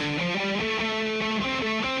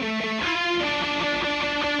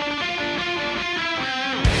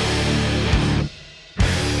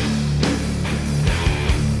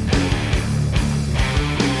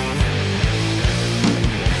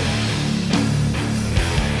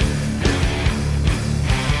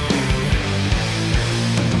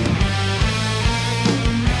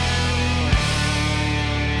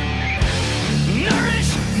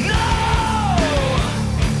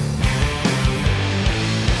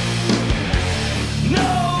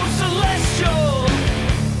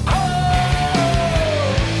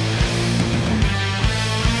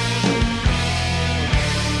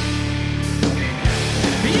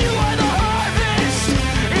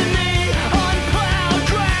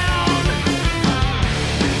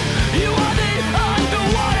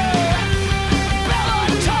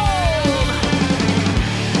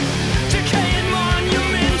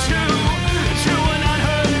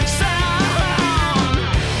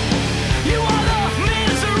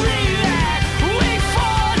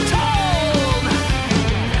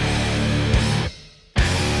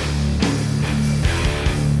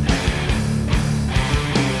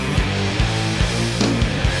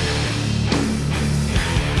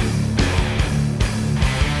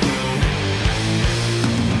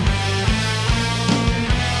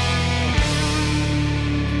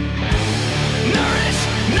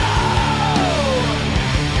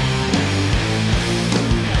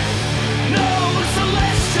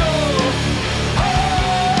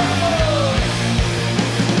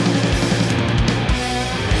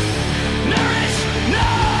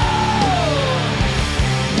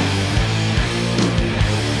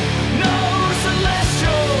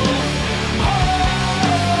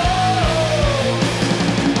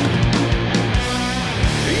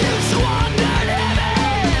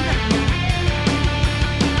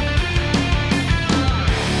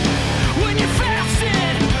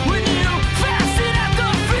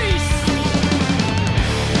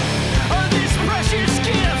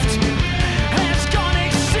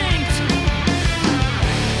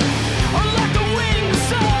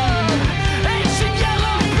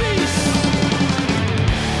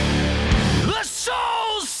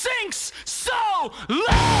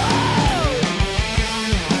 Love!